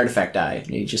 It's an artifact die. And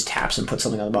he just taps and puts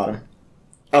something on the bottom.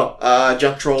 Oh,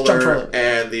 Junk Troller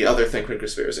and the other Think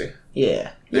Conspiracy.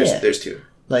 Yeah. There's 2.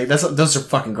 Like, those are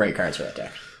fucking great cards for that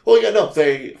deck. Well, yeah, no,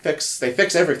 they fix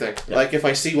everything. Yeah. Like, if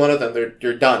I see one of them,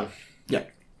 you're done. Yeah.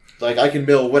 Like, I can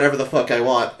mill whatever the fuck I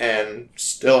want and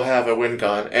still have a win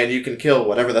con, and you can kill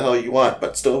whatever the hell you want,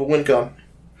 but still have a win con.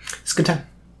 It's a good time.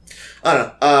 I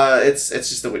don't know. It's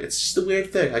just a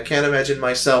weird thing. I can't imagine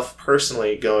myself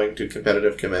personally going to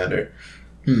competitive Commander.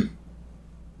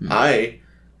 I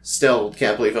still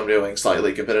can't believe I'm doing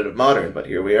slightly competitive modern, but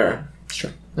here we are. That's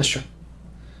true. That's true.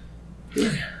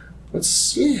 Yeah.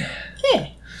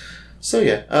 So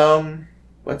yeah,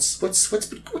 what's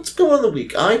going on the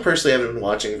week? I personally haven't been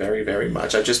watching very, very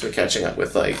much. I've just been catching up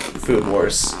with like Food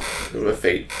Wars, with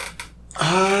Fate.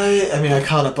 I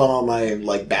caught up on all my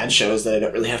like bad shows that I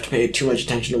don't really have to pay too much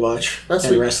attention to watch. That's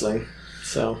and sweet. Wrestling.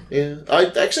 So Yeah, I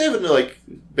actually haven't like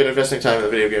been investing time in the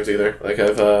video games either. Like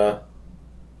I've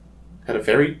had a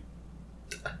very,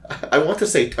 I want to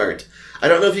say tart. I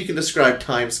don't know if you can describe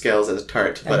time scales as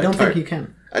tart, but I don't think you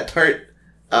can. A tart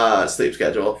sleep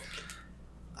schedule.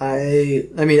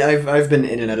 I've been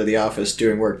in and out of the office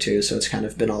doing work too, so it's kind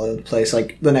of been all over the place.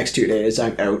 Like the next 2 days,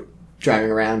 I'm out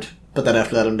driving around, but then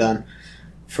after that, I'm done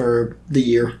for the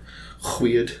year.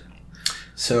 Weird.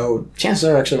 So chances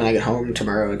are, actually, when I get home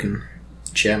tomorrow, I can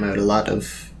jam out a lot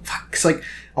of. It's like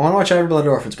I want to watch Iron Blood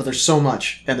Orphans, but there's so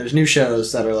much, and there's new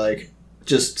shows that are like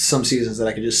just some seasons that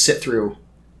I can just sit through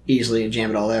easily and jam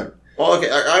it all out. Well,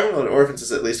 okay, Iron Blood Orphans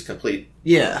is at least complete.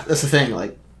 Yeah, that's the thing.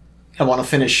 Like, I want to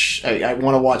finish. I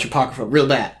want to watch Apocrypha real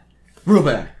bad, real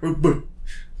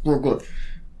good.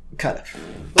 Kind of.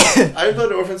 Iron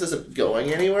Blood Orphans isn't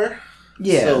going anywhere.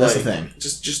 Yeah, so, that's like, the thing.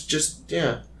 Just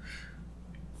yeah.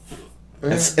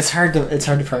 It's hard to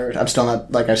prioritize. I'm still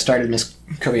not I started Miss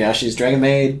Kobayashi's Dragon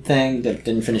Maid thing.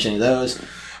 Didn't finish any of those.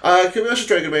 Kobayashi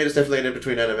Dragon Maid is definitely an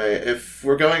in-between anime. If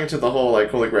we're going into the whole like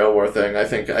Holy Grail War thing, I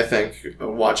think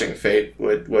watching Fate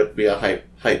would be a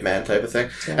hype man type of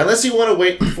thing. Yeah. Unless you want to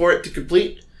wait for it to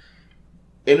complete,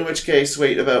 in which case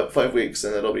wait about 5 weeks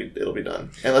and it'll be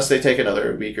done. Unless they take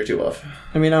another week or two off.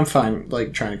 I mean, I'm fine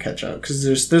like trying to catch up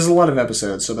because there's a lot of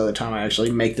episodes. So by the time I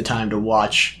actually make the time to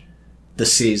watch the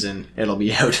season, it'll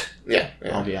be out. Yeah.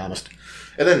 I'll be honest.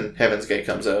 And then Heaven's Gate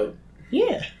comes out.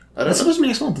 Yeah. That's supposed to be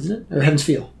next month, isn't it? Or Heaven's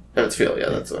Feel. Heaven's Feel, yeah,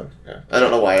 that's one. Yeah. I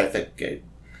don't know why I think Gate.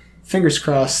 Fingers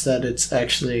crossed that it's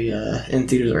actually in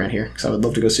theaters around here, because I would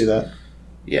love to go see that.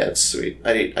 Yeah, it's sweet.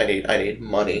 I need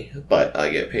money, but I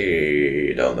get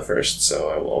paid on the 1st, so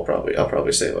I'll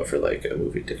probably save up for like a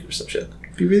movie ticket or some shit.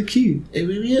 It'd be really cute. It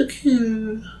would be real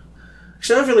cute.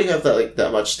 Actually, I don't really have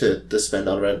that much to spend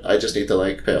on rent. I just need to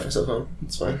like pay off my cell phone.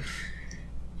 It's fine.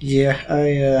 Yeah,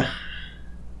 I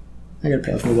gotta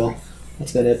pay off my bill.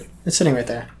 That's about it. It's sitting right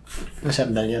there. I just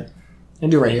haven't done it yet. I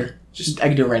can do it right here. I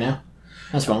can do it right now.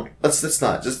 That's fine. Let's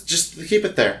not. Just keep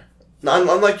it there.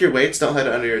 Unlike your weights, don't hide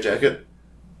it under your jacket.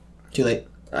 Too late.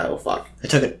 Ah, well, fuck. I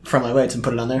took it from my weights and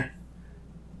put it on there.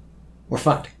 We're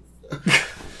fucked.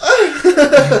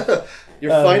 Your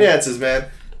finances, man.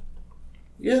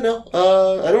 Yeah, no.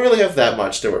 I don't really have that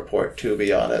much to report, to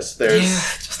be honest. There's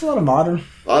just a lot of modern.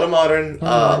 A lot of modern.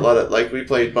 A lot of like we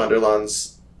played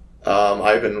Bunderlands.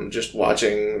 I've been just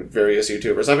watching various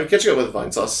YouTubers. I've been catching up with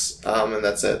Vinesauce, and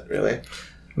that's it, really.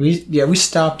 We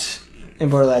stopped in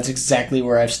Borderlands exactly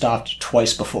where I've stopped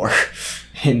twice before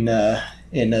in the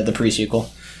pre-sequel.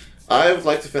 I would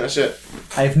like to finish it.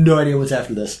 I have no idea what's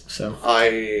after this, so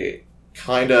I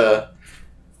kinda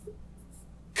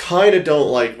don't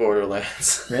like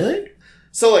Borderlands. Really?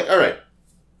 So like, all right.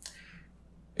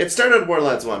 It started on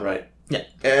Borderlands 1, right? Yeah.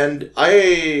 And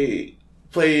I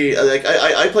play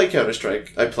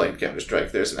Counter-Strike. I played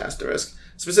Counter-Strike. There's an asterisk.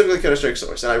 Specifically Counter-Strike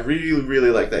Source. And I really, really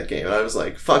like that game. And I was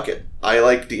like, fuck it. I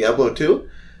like Diablo 2.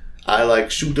 I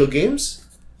like shooter games.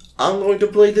 I'm going to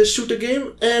play this shooter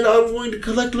game. And I'm going to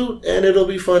collect loot. And it'll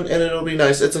be fun. And it'll be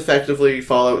nice. It's effectively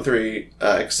Fallout 3,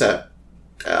 except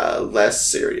less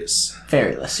serious.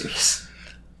 Very less serious.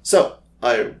 So,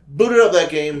 I booted up that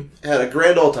game. Had a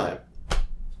grand old time.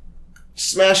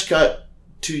 Smash cut.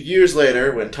 2 years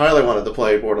later, when Tyler wanted to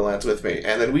play Borderlands with me,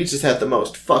 and then we just had the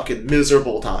most fucking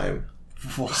miserable time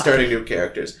starting new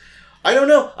characters. I don't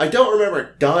know. I don't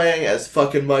remember dying as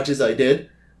fucking much as I did.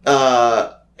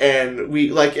 And we,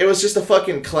 like, it was just a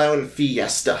fucking clown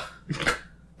fiesta.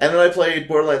 And then I played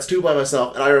Borderlands 2 by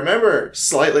myself, and I remember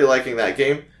slightly liking that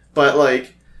game, but,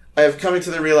 like, I have coming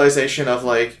to the realization of,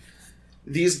 like,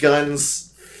 these guns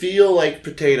feel like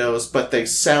potatoes, but they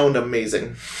sound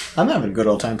amazing. I'm having a good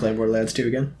old time playing Borderlands 2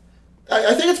 again.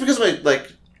 I think it's because of my,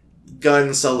 like,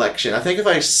 gun selection. I think if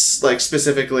I, like,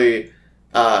 specifically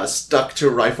stuck to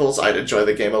rifles, I'd enjoy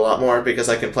the game a lot more because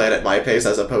I can play it at my pace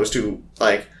as opposed to,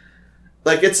 like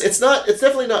it's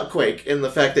definitely not Quake in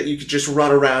the fact that you could just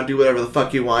run around, do whatever the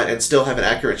fuck you want, and still have an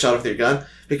accurate shot with your gun.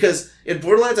 Because in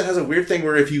Borderlands, it has a weird thing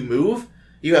where if you move,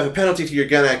 you have a penalty to your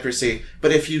gun accuracy,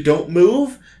 but if you don't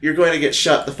move, you're going to get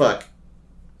shot the fuck.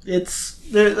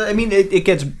 It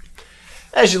gets...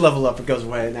 As you level up, it goes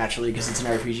away naturally because it's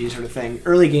an RPG sort of thing.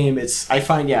 Early game, I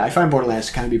find Borderlands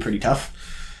to kind of be pretty tough.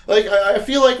 Like, I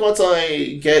feel like once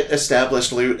I get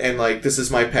established loot and, like, this is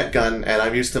my pet gun and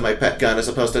I'm used to my pet gun as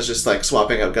opposed to just, like,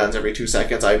 swapping out guns every 2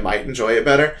 seconds, I might enjoy it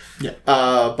better. Yeah.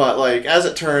 But, like, as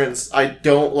it turns, I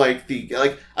don't like the...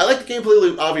 Like, I like the gameplay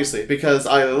loot, obviously, because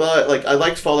I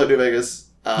liked Fallout New Vegas.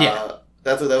 That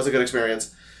was a good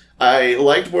experience. I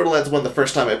liked Borderlands 1 the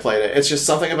first time I played it. It's just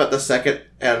something about the second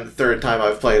and third time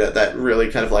I've played it that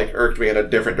really kind of, like, irked me in a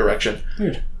different direction.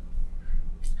 Weird.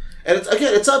 And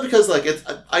it's not because, like,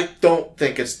 I don't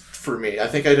think it's for me. I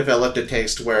think I developed a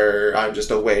taste where I'm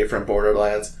just away from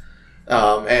Borderlands.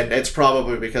 And it's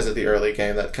probably because of the early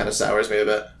game that kind of sours me a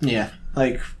bit. Yeah.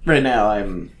 Like, right now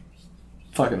I'm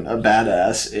fucking a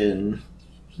badass in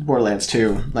Borderlands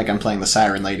 2. Like, I'm playing the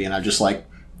Siren Lady and I'm just, like,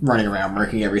 running around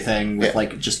murking everything with,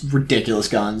 like, just ridiculous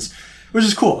guns. Which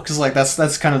is cool, because, like,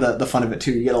 that's kind of the fun of it,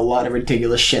 too. You get a lot of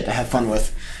ridiculous shit to have fun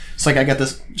with. It's like I got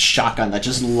this shotgun that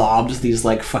just lobs these,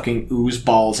 like, fucking ooze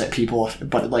balls at people,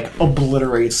 but it, like,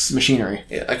 obliterates machinery.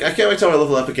 Yeah, I can't wait till I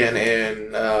level up again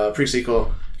in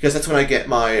pre-sequel, because that's when I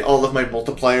get all of my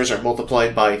multipliers are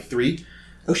multiplied by 3.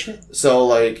 Oh, shit. So,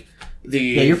 like,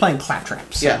 Yeah, you're playing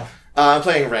Claptrap, so... Yeah, I'm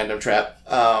playing Random Trap,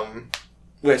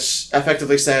 which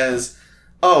effectively says,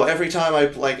 oh, every time I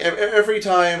play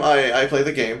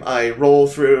the game, I roll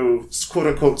through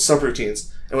quote-unquote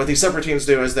subroutines. And what these subroutines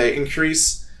do is they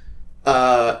increase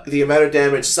the amount of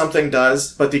damage something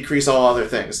does, but decrease all other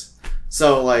things.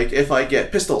 So, like, if I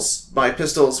get pistols, my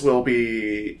pistols will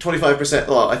be 25%,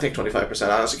 well, I think 25%,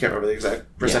 I honestly can't remember the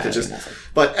exact percentages,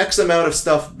 but X amount of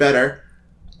stuff better,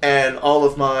 and all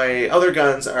of my other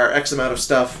guns are X amount of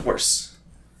stuff worse.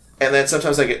 And then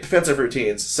sometimes I get defensive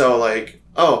routines, so, like,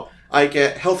 I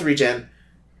get health regen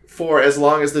for as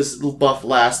long as this buff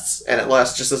lasts, and it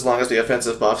lasts just as long as the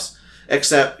offensive buffs,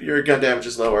 except your gun damage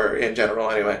is lower in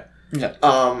general anyway. Yeah.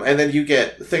 And then you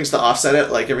get things to offset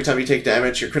it, like every time you take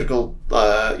damage, your critical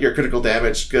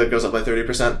damage goes up by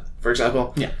 30%, for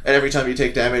example. Yeah. And every time you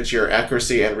take damage, your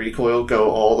accuracy and recoil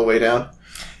go all the way down.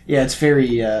 Yeah, it's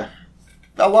very, a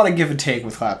lot of give and take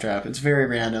with Claptrap. It's very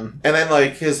random. And then,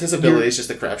 like, his ability is just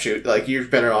a crapshoot. Like, you're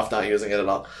better off not using it at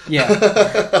all. Yeah.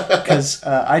 Because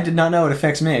I did not know it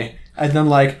affects me. And then,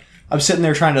 like, I'm sitting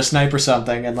there trying to snipe or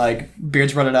something, and, like,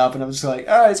 Beard's running up, and I'm just like,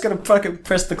 he's gonna fucking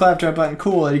press the Claptrap button,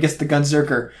 cool, and he gets the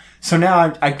Gunzerker. So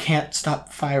now I can't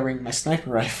stop firing my sniper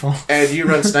rifle. And you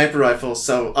run sniper rifles,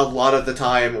 so a lot of the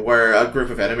time where a group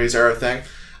of enemies are a thing,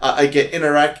 I get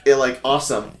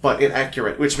awesome, but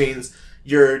inaccurate, which means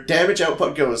your damage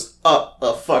output goes up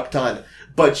a fuck ton,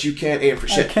 but you can't aim for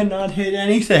shit. I cannot hit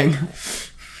anything.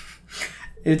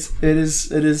 It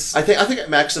is. I think it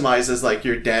maximizes, like,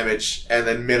 your damage and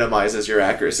then minimizes your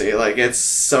accuracy. Like, it's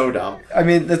so dumb. I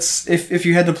mean, that's if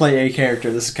you had to play a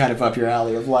character, this is kind of up your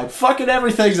alley of, like, fucking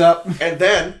everything's up. And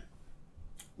then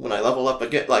when I level up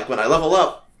again,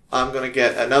 I'm gonna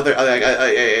get another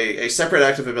a separate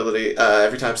active ability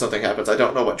every time something happens. I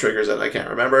don't know what triggers it. I can't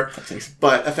remember.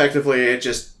 But effectively, it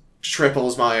just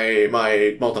triples my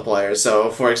multipliers.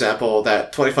 So, for example,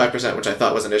 that 25%, which I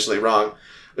thought was initially wrong,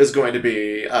 is going to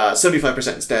be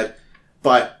 75% instead.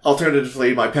 But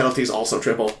alternatively, my penalties also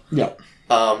triple. Yep.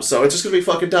 So it's just gonna be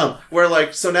fucking dumb. Where,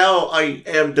 like, so now I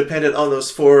am dependent on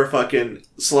those 4 fucking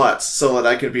slots so that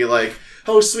I can be like,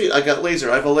 oh, sweet, I got laser,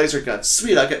 I have a laser gun.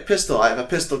 Sweet, I got pistol, I have a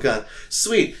pistol gun.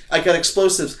 Sweet, I got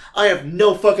explosives. I have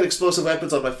no fucking explosive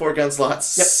weapons on my 4 gun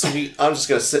slots. Yep. Sweet, I'm just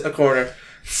gonna sit in a corner.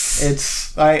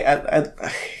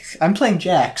 I'm playing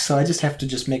Jack, so I just have to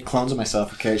just make clones of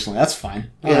myself occasionally. That's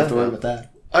fine. I don't have to worry about that.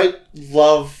 I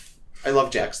love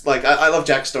Jack's. Like, I love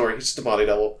Jack's story. He's just a body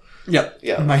double. Yep.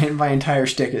 Yeah. My entire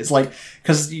shtick is, like,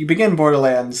 because you begin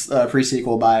Borderlands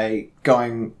pre-sequel by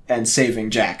going and saving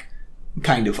Jack,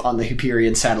 kind of, on the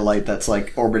Hyperion satellite that's,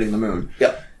 like, orbiting the moon.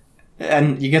 Yep.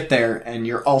 And you get there, and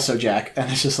you're also Jack, and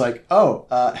it's just like,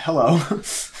 hello.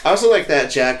 I also like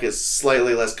that Jack is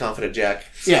slightly less confident Jack.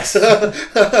 Yes.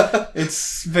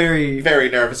 It's very... Very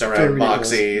nervous around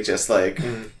Moxie, just like...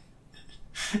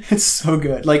 It's so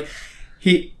good. Like,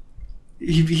 he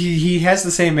has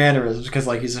the same mannerisms because,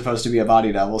 like, he's supposed to be a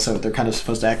body double, so they're kind of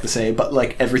supposed to act the same, but,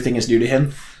 like, everything is new to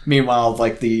him. Meanwhile,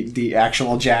 like, the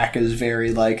actual Jack is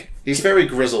very, like... He's very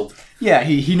grizzled. Yeah,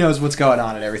 he knows what's going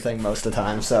on and everything most of the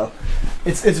time, so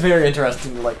it's very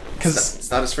interesting to, like... Cause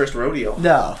it's not his first rodeo.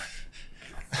 No.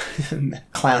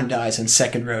 Clown dies in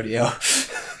second rodeo.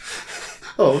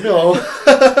 Oh, no.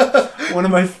 One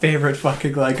of my favorite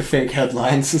fucking, like, fake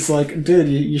headlines is like, dude,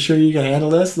 you sure you can handle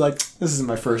this? Like, this isn't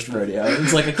my first rodeo.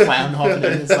 It's like a clown hopping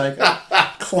in. It's like,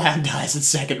 clown dies in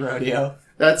second rodeo.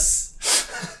 That's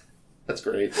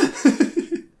great.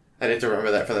 I need to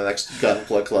remember that for the next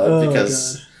Gunpla Club,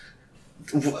 because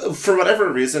For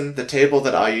whatever reason, the table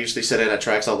that I usually sit at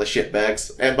attracts all the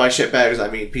shitbags. And by shitbags, I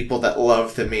mean people that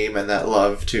love the meme and that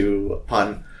love to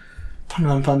pun.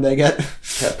 Pun baguette.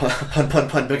 Yeah,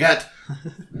 pun baguette.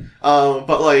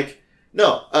 But like,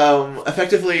 no.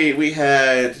 Effectively, we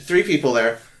had 3 people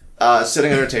there,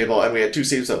 sitting at our table, and we had 2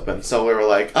 seats open. So we were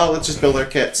like, oh, let's just build our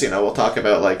kits. We'll talk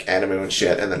about like anime and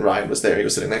shit. And then Ryan was there. He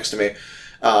was sitting next to me.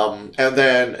 And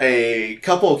then a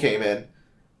couple came in.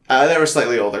 They were a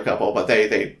slightly older couple, but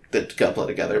they did couple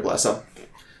together, bless them.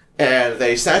 And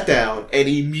they sat down, and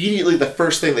immediately the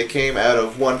first thing that came out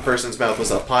of one person's mouth was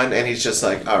a pun, and he's just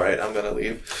like, alright, I'm gonna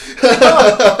leave.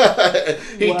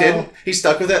 He didn't. He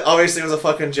stuck with it. Obviously it was a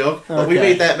fucking joke, but we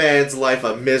made that man's life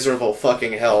a miserable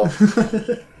fucking hell.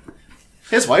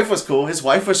 His wife was cool. His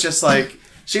wife was just like,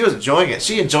 she was enjoying it.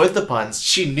 She enjoyed the puns.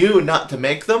 She knew not to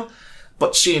make them,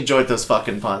 but she enjoyed those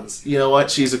fucking puns. You know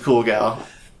what? She's a cool gal.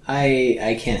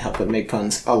 I can't help but make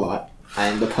puns a lot.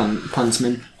 I'm the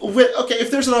punsman. Okay,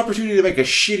 if there's an opportunity to make a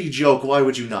shitty joke, why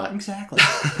would you not? Exactly.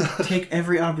 Take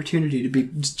every opportunity to be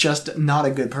just not a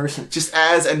good person. Just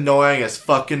as annoying as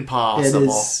fucking possible.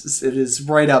 It is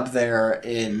right up there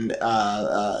in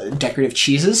decorative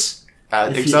cheeses.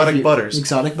 Exotic butters.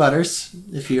 Exotic butters.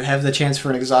 If you have the chance for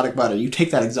an exotic butter, you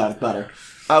take that exotic butter.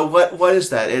 What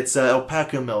is that? It's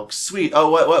alpaca milk. Sweet. Oh,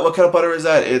 what kind of butter is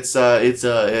that? It's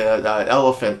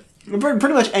elephant.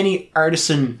 Pretty much any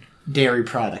artisan dairy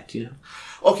product,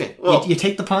 Okay, well... You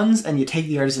take the puns, and you take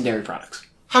the artisan dairy products.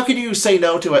 How can you say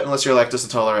no to it unless you're lactose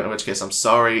intolerant, in which case, I'm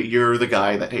sorry, you're the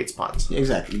guy that hates puns.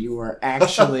 Exactly. You are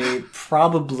actually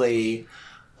probably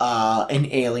an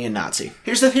alien Nazi.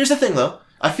 Here's the thing, though.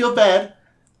 I feel bad...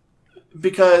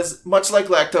 because, much like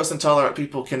lactose-intolerant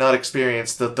people cannot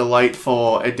experience the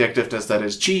delightful addictiveness that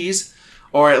is cheese,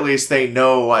 or at least they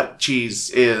know what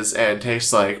cheese is and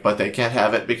tastes like, but they can't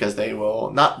have it because they will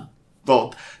not...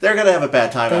 Well, they're going to have a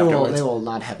bad time afterwards. They will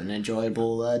not have an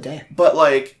enjoyable day. But,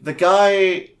 like, the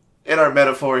guy in our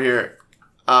metaphor here,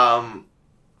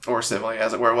 or simile,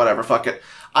 as it were, whatever, fuck it.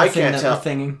 I can't tell. The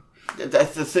thinging.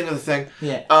 That's the thing of the thing.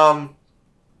 Yeah.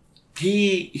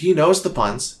 He knows the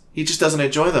puns. He just doesn't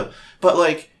enjoy them. But,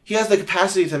 like, he has the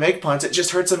capacity to make puns. It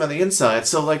just hurts him on the inside.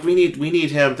 So, like, we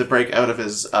need him to break out of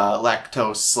his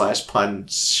lactose/pun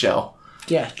shell.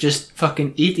 Yeah, just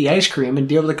fucking eat the ice cream and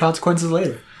deal with the consequences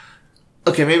later.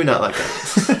 Okay, maybe not like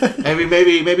that.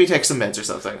 maybe take some meds or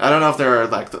something. I don't know if there are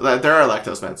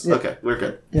lactose meds. Yeah. Okay, we're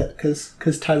good. Yeah,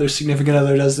 because Tyler's significant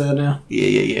other does that now.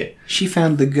 Yeah. She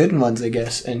found the good ones, I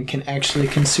guess, and can actually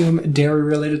consume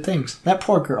dairy-related things. That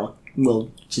poor girl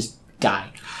will just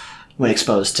die when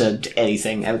exposed to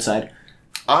anything outside.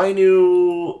 I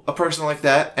knew a person like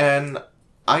that, and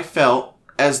I felt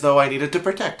as though I needed to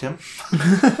protect him.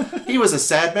 He was a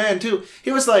sad man, too.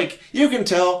 He was like, you can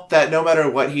tell that no matter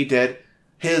what he did,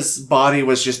 his body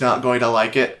was just not going to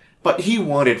like it, but he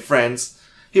wanted friends.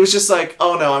 He was just like,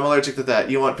 oh no, I'm allergic to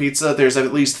that. You want pizza? There's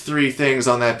at least 3 things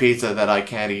on that pizza that I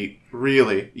can't eat.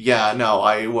 Really? Yeah, no,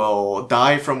 I will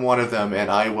die from one of them, and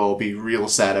I will be real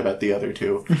sad about the other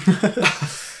 2.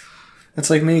 It's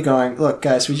like me going, look,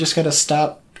 guys, we just gotta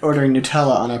stop ordering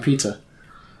Nutella on our pizza.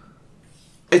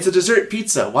 It's a dessert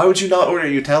pizza. Why would you not order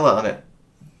Nutella on it?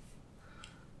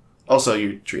 Also,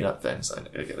 you tree nut things. I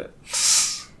get it.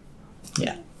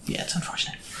 Yeah, it's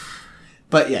unfortunate.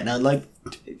 But yeah, no, like,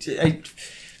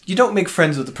 you don't make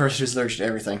friends with the person who's allergic to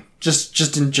everything.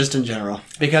 Just in general,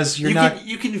 because you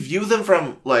can view them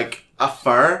from like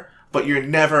afar, but you're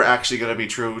never actually going to be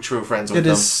true friends with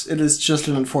them. It is just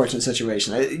an unfortunate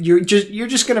situation. You're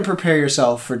just going to prepare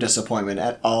yourself for disappointment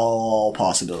at all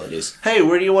possibilities. Hey,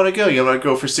 where do you want to go? You want to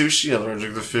go for sushi? I'm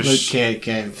allergic to fish. Okay,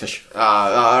 fish.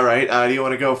 All right. Do you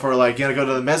want to go for like? You want to go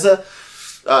to the mezza?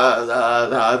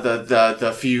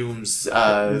 The fumes,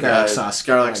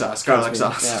 garlic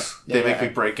sauce. Yeah. They make me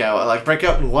break out. Like, break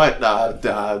out in what?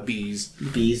 Bees.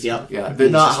 Bees, yep. Yeah,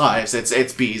 they're not hives.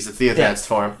 It's bees. It's the advanced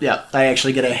form. Yeah, I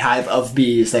actually get a hive of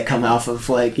bees that come off of,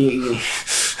 like,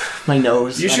 my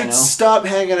nose. You should stop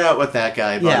hanging out with that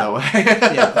guy, by the way.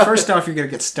 Yeah, first off, you're going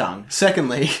to get stung.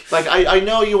 Secondly... Like, I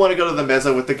know you want to go to the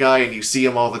mezza with the guy and you see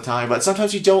him all the time, but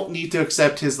sometimes you don't need to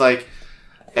accept his, like...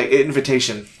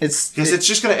 invitation. Because it's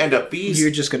just going to end up bees.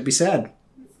 You're just going to be sad.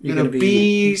 You're going to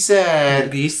be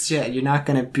sad. You're not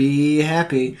going to be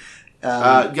happy.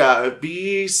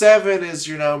 B7 is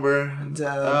your number.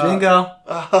 Bingo.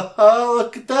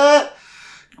 Look at that.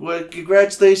 Well,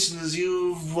 congratulations,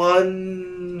 you've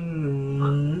won.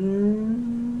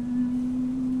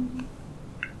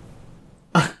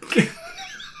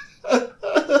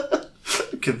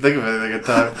 Can think of anything at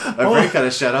the time. My brain kind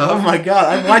of shut off. Oh my god,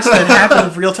 I watched that happen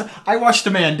in real time. I watched a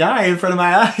man die in front of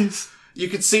my eyes. you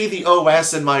could see the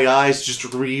OS in my eyes just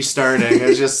restarting.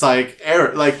 It's just like,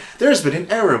 error. Like, there's been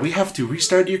an error. We have to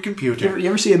restart your computer. You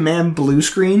ever see a man blue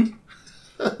screen?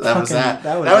 That was that.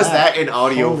 That was that in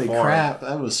audio Holy form. crap,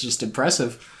 that was just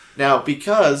impressive. Now,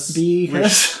 because...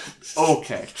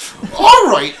 Okay. All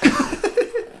right.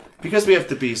 Because we have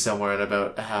to be somewhere in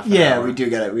about a half an hour. We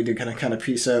do kind of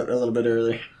peace out a little bit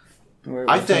early.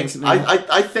 I think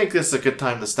this is a good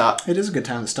time to stop. It is a good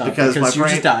time to stop because my brain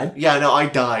just died. Yeah, no, I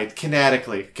died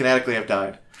kinetically. I've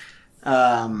died.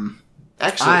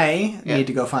 Actually, I need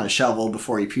to go find a shovel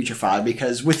before you putrefy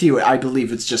because with you, I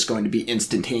believe it's just going to be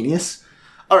instantaneous.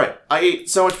 All right, I ate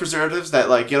so much preservatives that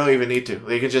like you don't even need to.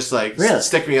 They can just like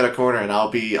stick me in a corner and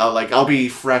I'll be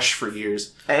fresh for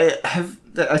years.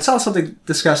 I saw something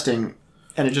disgusting,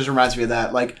 and it just reminds me of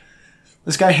that. Like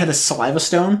this guy had a saliva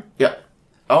stone. Yeah.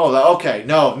 Oh, okay.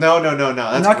 No. That's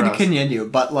I'm not going to continue,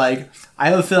 but like I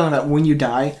have a feeling that when you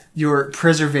die, your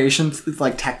preservation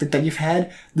like tactic that you've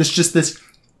had,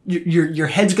 your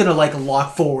head's gonna like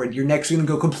lock forward, your neck's gonna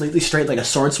go completely straight like a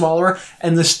sword swallower,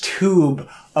 and this tube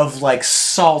of like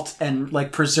salt and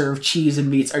like preserved cheese and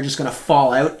meats are just gonna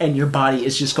fall out, and your body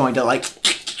is just going to like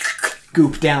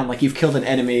goop down like you've killed an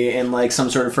enemy in like some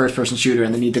sort of first-person shooter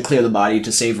and then need to clear the body to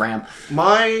save RAM.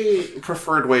 My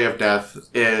preferred way of death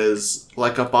is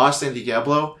like a boss in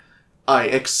Diablo. I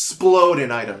explode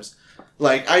in items.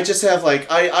 Like I just have like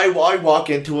I walk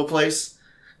into a place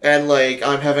and like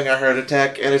I'm having a heart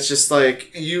attack and it's just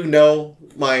like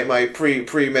my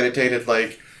premeditated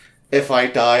like if I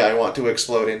die I want to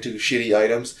explode into shitty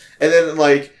items, and then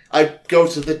like I go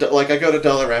to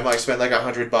Dollarama, I spend like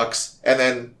 $100 and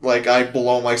then like I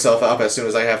blow myself up as soon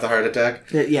as I have the heart attack.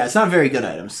 Yeah, it's not very good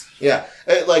items. Yeah,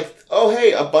 like oh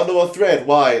hey, a bundle of thread.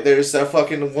 Why? There's a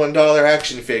fucking $1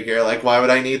 action figure. Like why would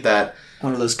I need that?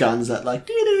 One of those guns that like.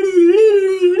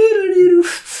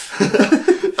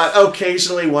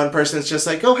 Occasionally, one person is just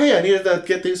like, "Oh, hey, I needed to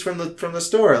get these from the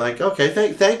store." Like, okay,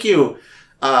 thank you.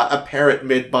 A parrot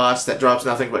mid boss that drops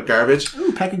nothing but garbage.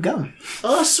 Ooh, pack of gum.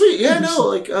 Oh, sweet. Yeah, no,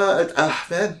 like,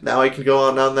 man, now I can go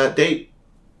on that date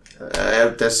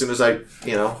as soon as I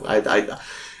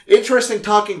interesting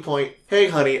talking point. Hey,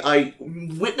 honey, I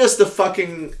witnessed the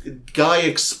fucking guy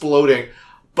exploding,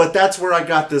 but that's where I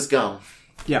got this gum.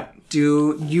 Yeah.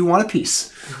 Do you want a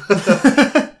piece?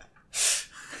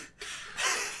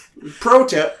 Pro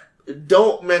tip,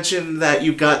 don't mention that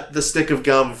you got the stick of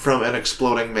gum from an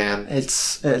exploding man.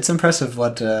 It's impressive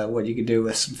what you can do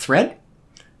with some thread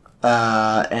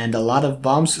and a lot of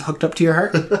bombs hooked up to your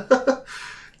heart.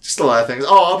 Just a lot of things.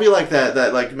 Oh, I'll be like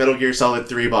that like Metal Gear Solid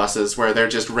 3 bosses where they're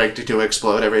just rigged to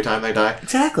explode every time they die.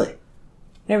 Exactly.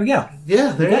 There we go.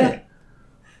 Yeah, there you go.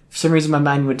 For some reason my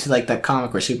mind went to like that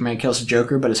comic where Superman kills the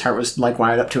Joker but his heart was like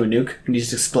wired up to a nuke and he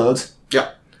just explodes.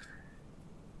 Yeah.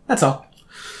 That's all.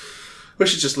 We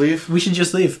should just leave. We should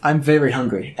just leave. I'm very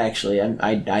hungry, actually.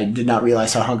 I did not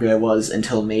realize how hungry I was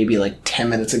until maybe like 10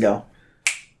 minutes ago.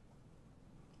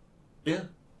 Yeah.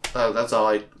 That's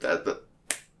all You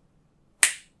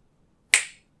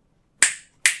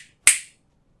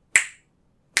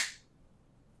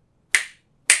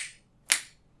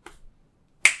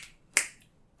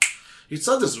can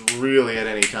start this really at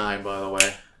any time, by the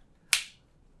way.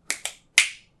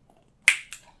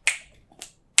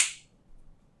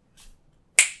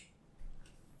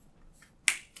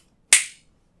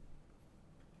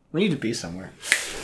 We need to be somewhere.